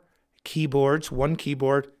guitar, keyboards, 1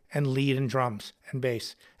 keyboard, and lead and drums and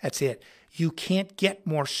bass. That's it. You can't get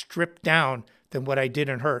more stripped down than what I did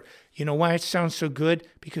in Hurt. You know why it sounds so good?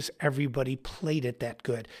 Because everybody played it that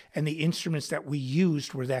good. And the instruments that we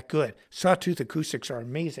used were that good. Sawtooth acoustics are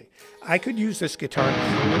amazing. I could use this guitar.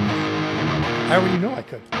 I already know I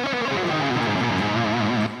could.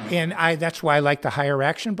 And that's why I like the higher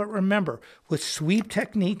action. But remember, with sweep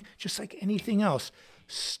technique, just like anything else,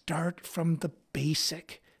 start from the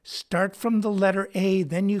basic. Start from the letter A,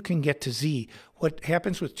 then you can get to Z. What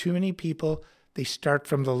happens with too many people, they start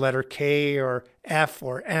from the letter K or F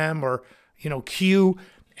or M or, Q.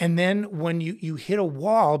 And then when you hit a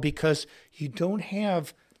wall because you don't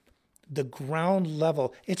have the ground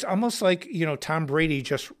level, it's almost like, Tom Brady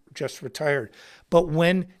just retired. But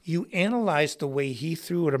when you analyze the way he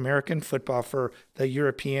threw at American football for the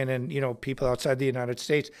European and, people outside the United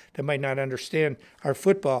States that might not understand our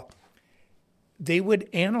football, they would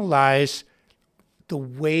analyze the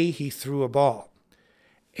way he threw a ball.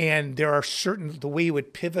 And there are the way he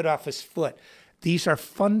would pivot off his foot. These are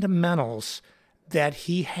fundamentals that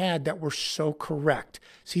he had that were so correct.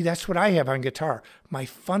 See, that's what I have on guitar. My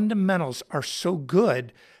fundamentals are so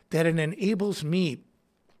good that it enables me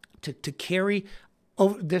to carry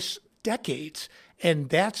over this decades. And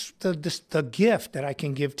that's the gift that I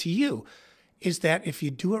can give to you, is that if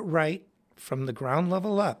you do it right from the ground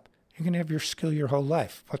level up, you're going to have your skill your whole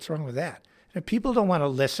life. What's wrong with that? And if people don't want to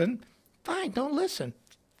listen, fine, don't listen.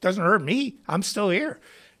 Doesn't hurt me. I'm still here.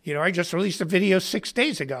 You know, I just released a video 6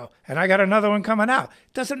 days ago, and I got another one coming out.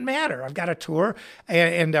 Doesn't matter. I've got a tour,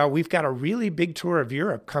 and we've got a really big tour of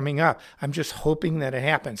Europe coming up. I'm just hoping that it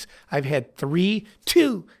happens. I've had 3,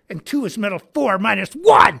 2, and 2 is middle 4 minus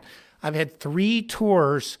 1. I've had 3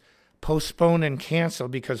 tours postponed and canceled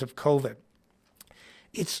because of COVID.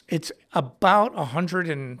 It's about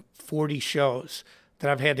 140 shows that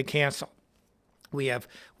I've had to cancel. We're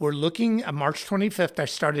looking at March 25th. I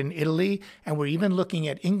started in Italy, and we're even looking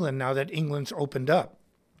at England now that England's opened up.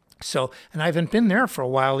 So, and I haven't been there for a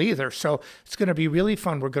while either. So it's going to be really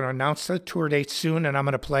fun. We're going to announce the tour date soon, and I'm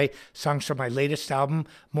going to play songs from my latest album,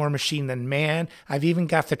 More Machine Than Man. I've even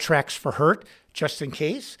got the tracks for Hurt, just in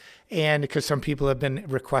case, and because some people have been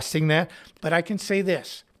requesting that. But I can say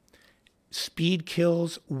this, Speed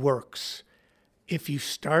Kills works. If you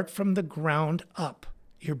start from the ground up,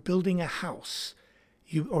 you're building a house,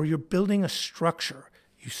 you're building a structure.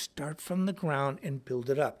 You start from the ground and build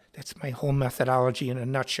it up. That's my whole methodology in a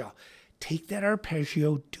nutshell. Take that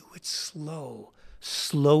arpeggio, do it slow.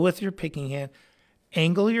 Slow with your picking hand.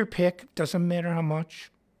 Angle your pick, doesn't matter how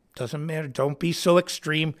much. Doesn't matter. Don't be so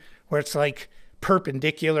extreme where it's like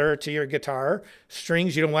perpendicular to your guitar.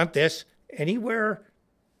 Strings, you don't want this. Anywhere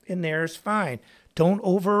in there is fine. Don't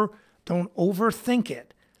overthink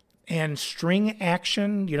it. And string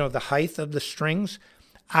action, you know, the height of the strings,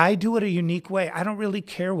 I do it a unique way. I don't really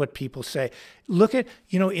care what people say. Look at,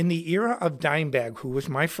 you know, in the era of Dimebag, who was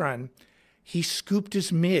my friend, he scooped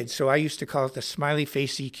his mid. So I used to call it the smiley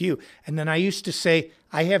face EQ. And then I used to say,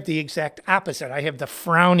 I have the exact opposite. I have the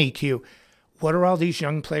frown EQ. What are all these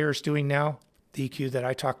young players doing now? The EQ that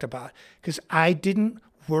I talked about. Because I didn't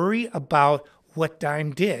worry about what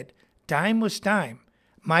Dime did. Dime was Dime.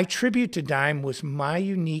 My tribute to Dime was my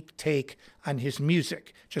unique take on his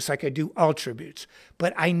music, just like I do all tributes.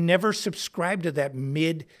 But I never subscribed to that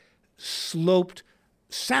mid-sloped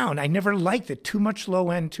sound. I never liked it. Too much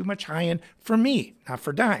low end, too much high end for me, not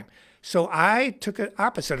for Dime. So I took an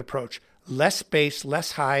opposite approach. Less bass,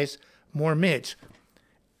 less highs, more mids.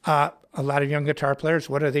 A lot of young guitar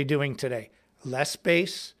players, what are they doing today? Less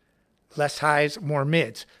bass, less highs, more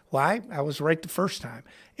mids. Why? I was right the first time.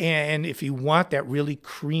 And if you want that really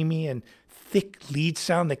creamy and thick lead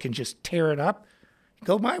sound that can just tear it up,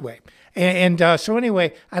 go my way. And so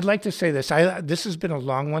anyway, I'd like to say this. This has been a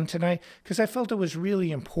long one tonight because I felt it was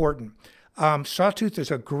really important. Sawtooth is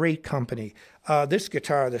a great company. This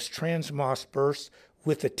guitar, this Transmoss Burst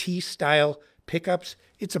with the T-style pickups,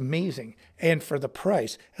 it's amazing. And for the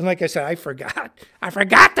price. And like I said, I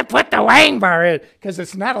forgot to put the wang bar in because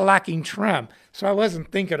it's not a locking trem. So I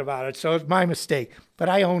wasn't thinking about it. So it's my mistake. But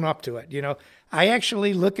I own up to it. You know, I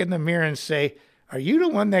actually look in the mirror and say, are you the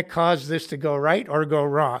one that caused this to go right or go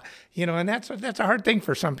wrong? You know, and that's a hard thing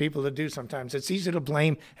for some people to do sometimes. It's easy to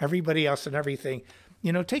blame everybody else and everything.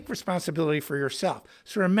 You know, take responsibility for yourself.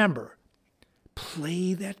 So remember,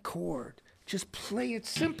 play that chord. Just play it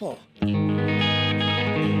simple. And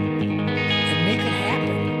make it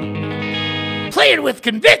happen. Play it with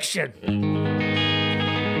conviction.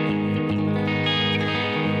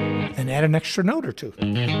 And add an extra note or two.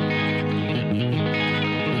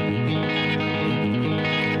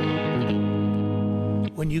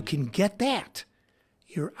 When you can get that,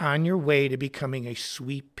 you're on your way to becoming a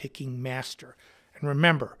sweep picking master. And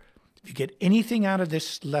remember, if you get anything out of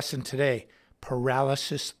this lesson today,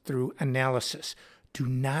 paralysis through analysis. Do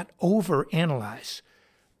not overanalyze.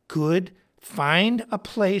 Good, find a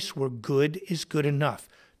place where good is good enough.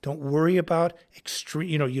 Don't worry about extreme,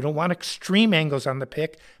 you don't want extreme angles on the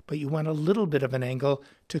pick, but you want a little bit of an angle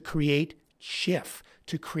to create shift,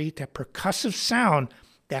 to create that percussive sound.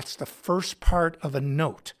 That's the first part of a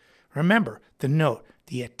note. Remember, the note,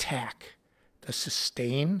 the attack, the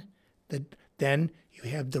sustain, then you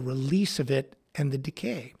have the release of it and the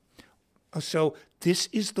decay. So this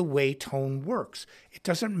is the way tone works. It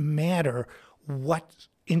doesn't matter what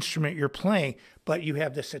instrument you're playing, but you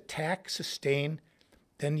have this attack, sustain,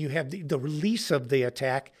 then you have the release of the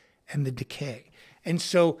attack and the decay. And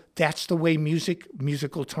so that's the way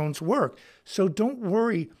musical tones work. So don't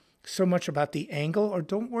worry so much about the angle or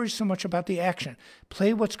don't worry so much about the action.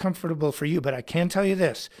 Play what's comfortable for you, but I can tell you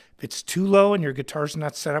this. If it's too low and your guitar's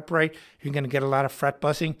not set up right, you're going to get a lot of fret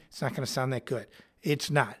buzzing. It's not going to sound that good.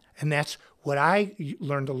 It's not. And that's what I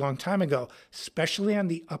learned a long time ago, especially on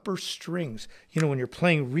the upper strings. You know, when you're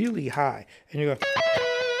playing really high and you go,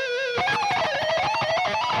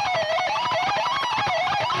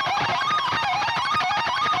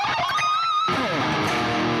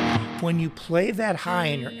 when you play that high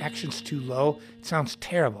and your action's too low, it sounds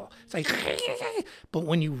terrible. It's like, but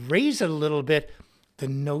when you raise it a little bit, the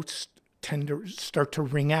notes tend to start to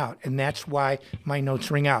ring out, and that's why my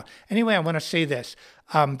notes ring out. Anyway, I want to say this.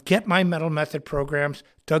 Get my Metal Method programs.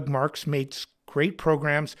 Doug Marks made great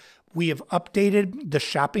programs. We have updated the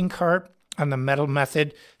shopping cart on the Metal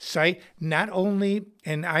Method site. Not only,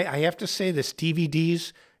 and I have to say this,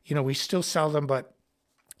 DVDs, we still sell them, but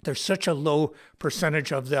there's such a low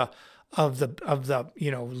percentage of the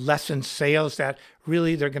lesson sales that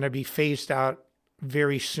really they're going to be phased out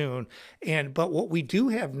very soon. But what we do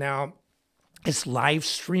have now is live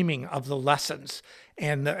streaming of the lessons,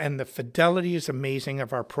 and the fidelity is amazing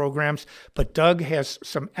of our programs. But Doug has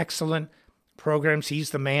some excellent programs.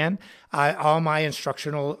 He's the man. All my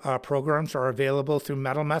instructional programs are available through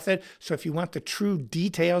Metal Method. So if you want the true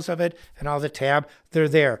details of it and all the tab, they're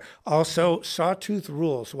there. Also, Sawtooth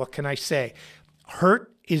Rules. What can I say?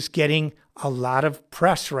 Hurt is getting a lot of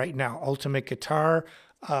press right now. Ultimate Guitar,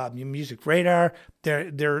 Music Radar.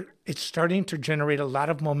 It's starting to generate a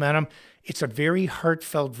lot of momentum. It's a very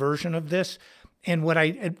heartfelt version of this. And what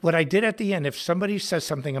I did at the end, if somebody says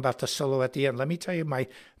something about the solo at the end, let me tell you my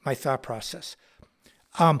thought process.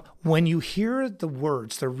 When you hear the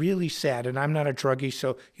words, they're really sad, and I'm not a druggie,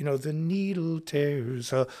 so, the needle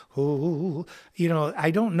tears a hole.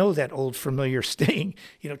 I don't know that old familiar sting,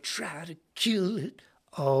 try to kill it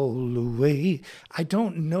all away. I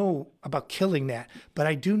don't know about killing that, but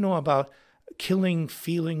I do know about killing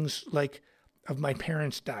feelings like of my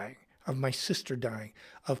parents dying, of my sister dying,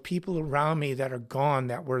 of people around me that are gone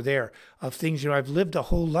that were there, of things, I've lived a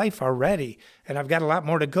whole life already, and I've got a lot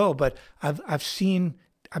more to go, but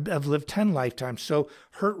I've lived 10 lifetimes, so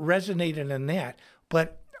hurt resonated in that.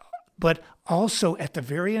 But also at the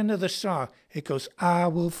very end of the song, it goes, I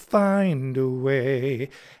will find a way.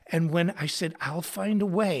 And when I said, I'll find a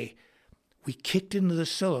way, we kicked into the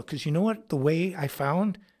solo, because you know what? The way I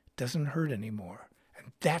found doesn't hurt anymore.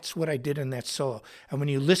 And that's what I did in that solo. And when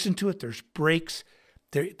you listen to it, there's breaks.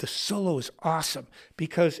 The solo is awesome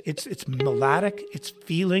because it's melodic, it's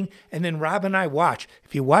feeling. And then Rob and I watch.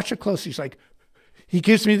 If you watch it closely, he's like, he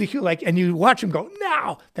gives me the cue, and you watch him go,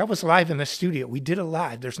 now. That was live in the studio. We did it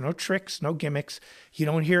live. There's no tricks, no gimmicks. You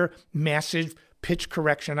don't hear massive pitch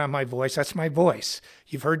correction on my voice. That's my voice.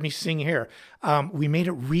 You've heard me sing here. We made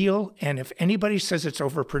it real, and if anybody says it's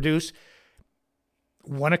overproduced,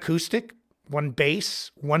 one acoustic, one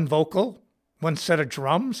bass, one vocal, one set of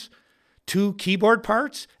drums, 2 keyboard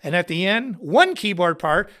parts, and at the end, 1 keyboard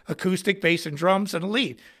part, acoustic, bass, and drums, and a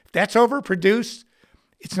lead. If that's overproduced,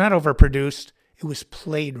 it's not overproduced. It was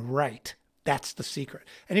played right. That's the secret.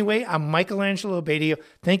 Anyway, I'm Angelo Batio.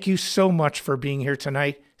 Thank you so much for being here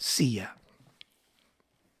tonight. See ya.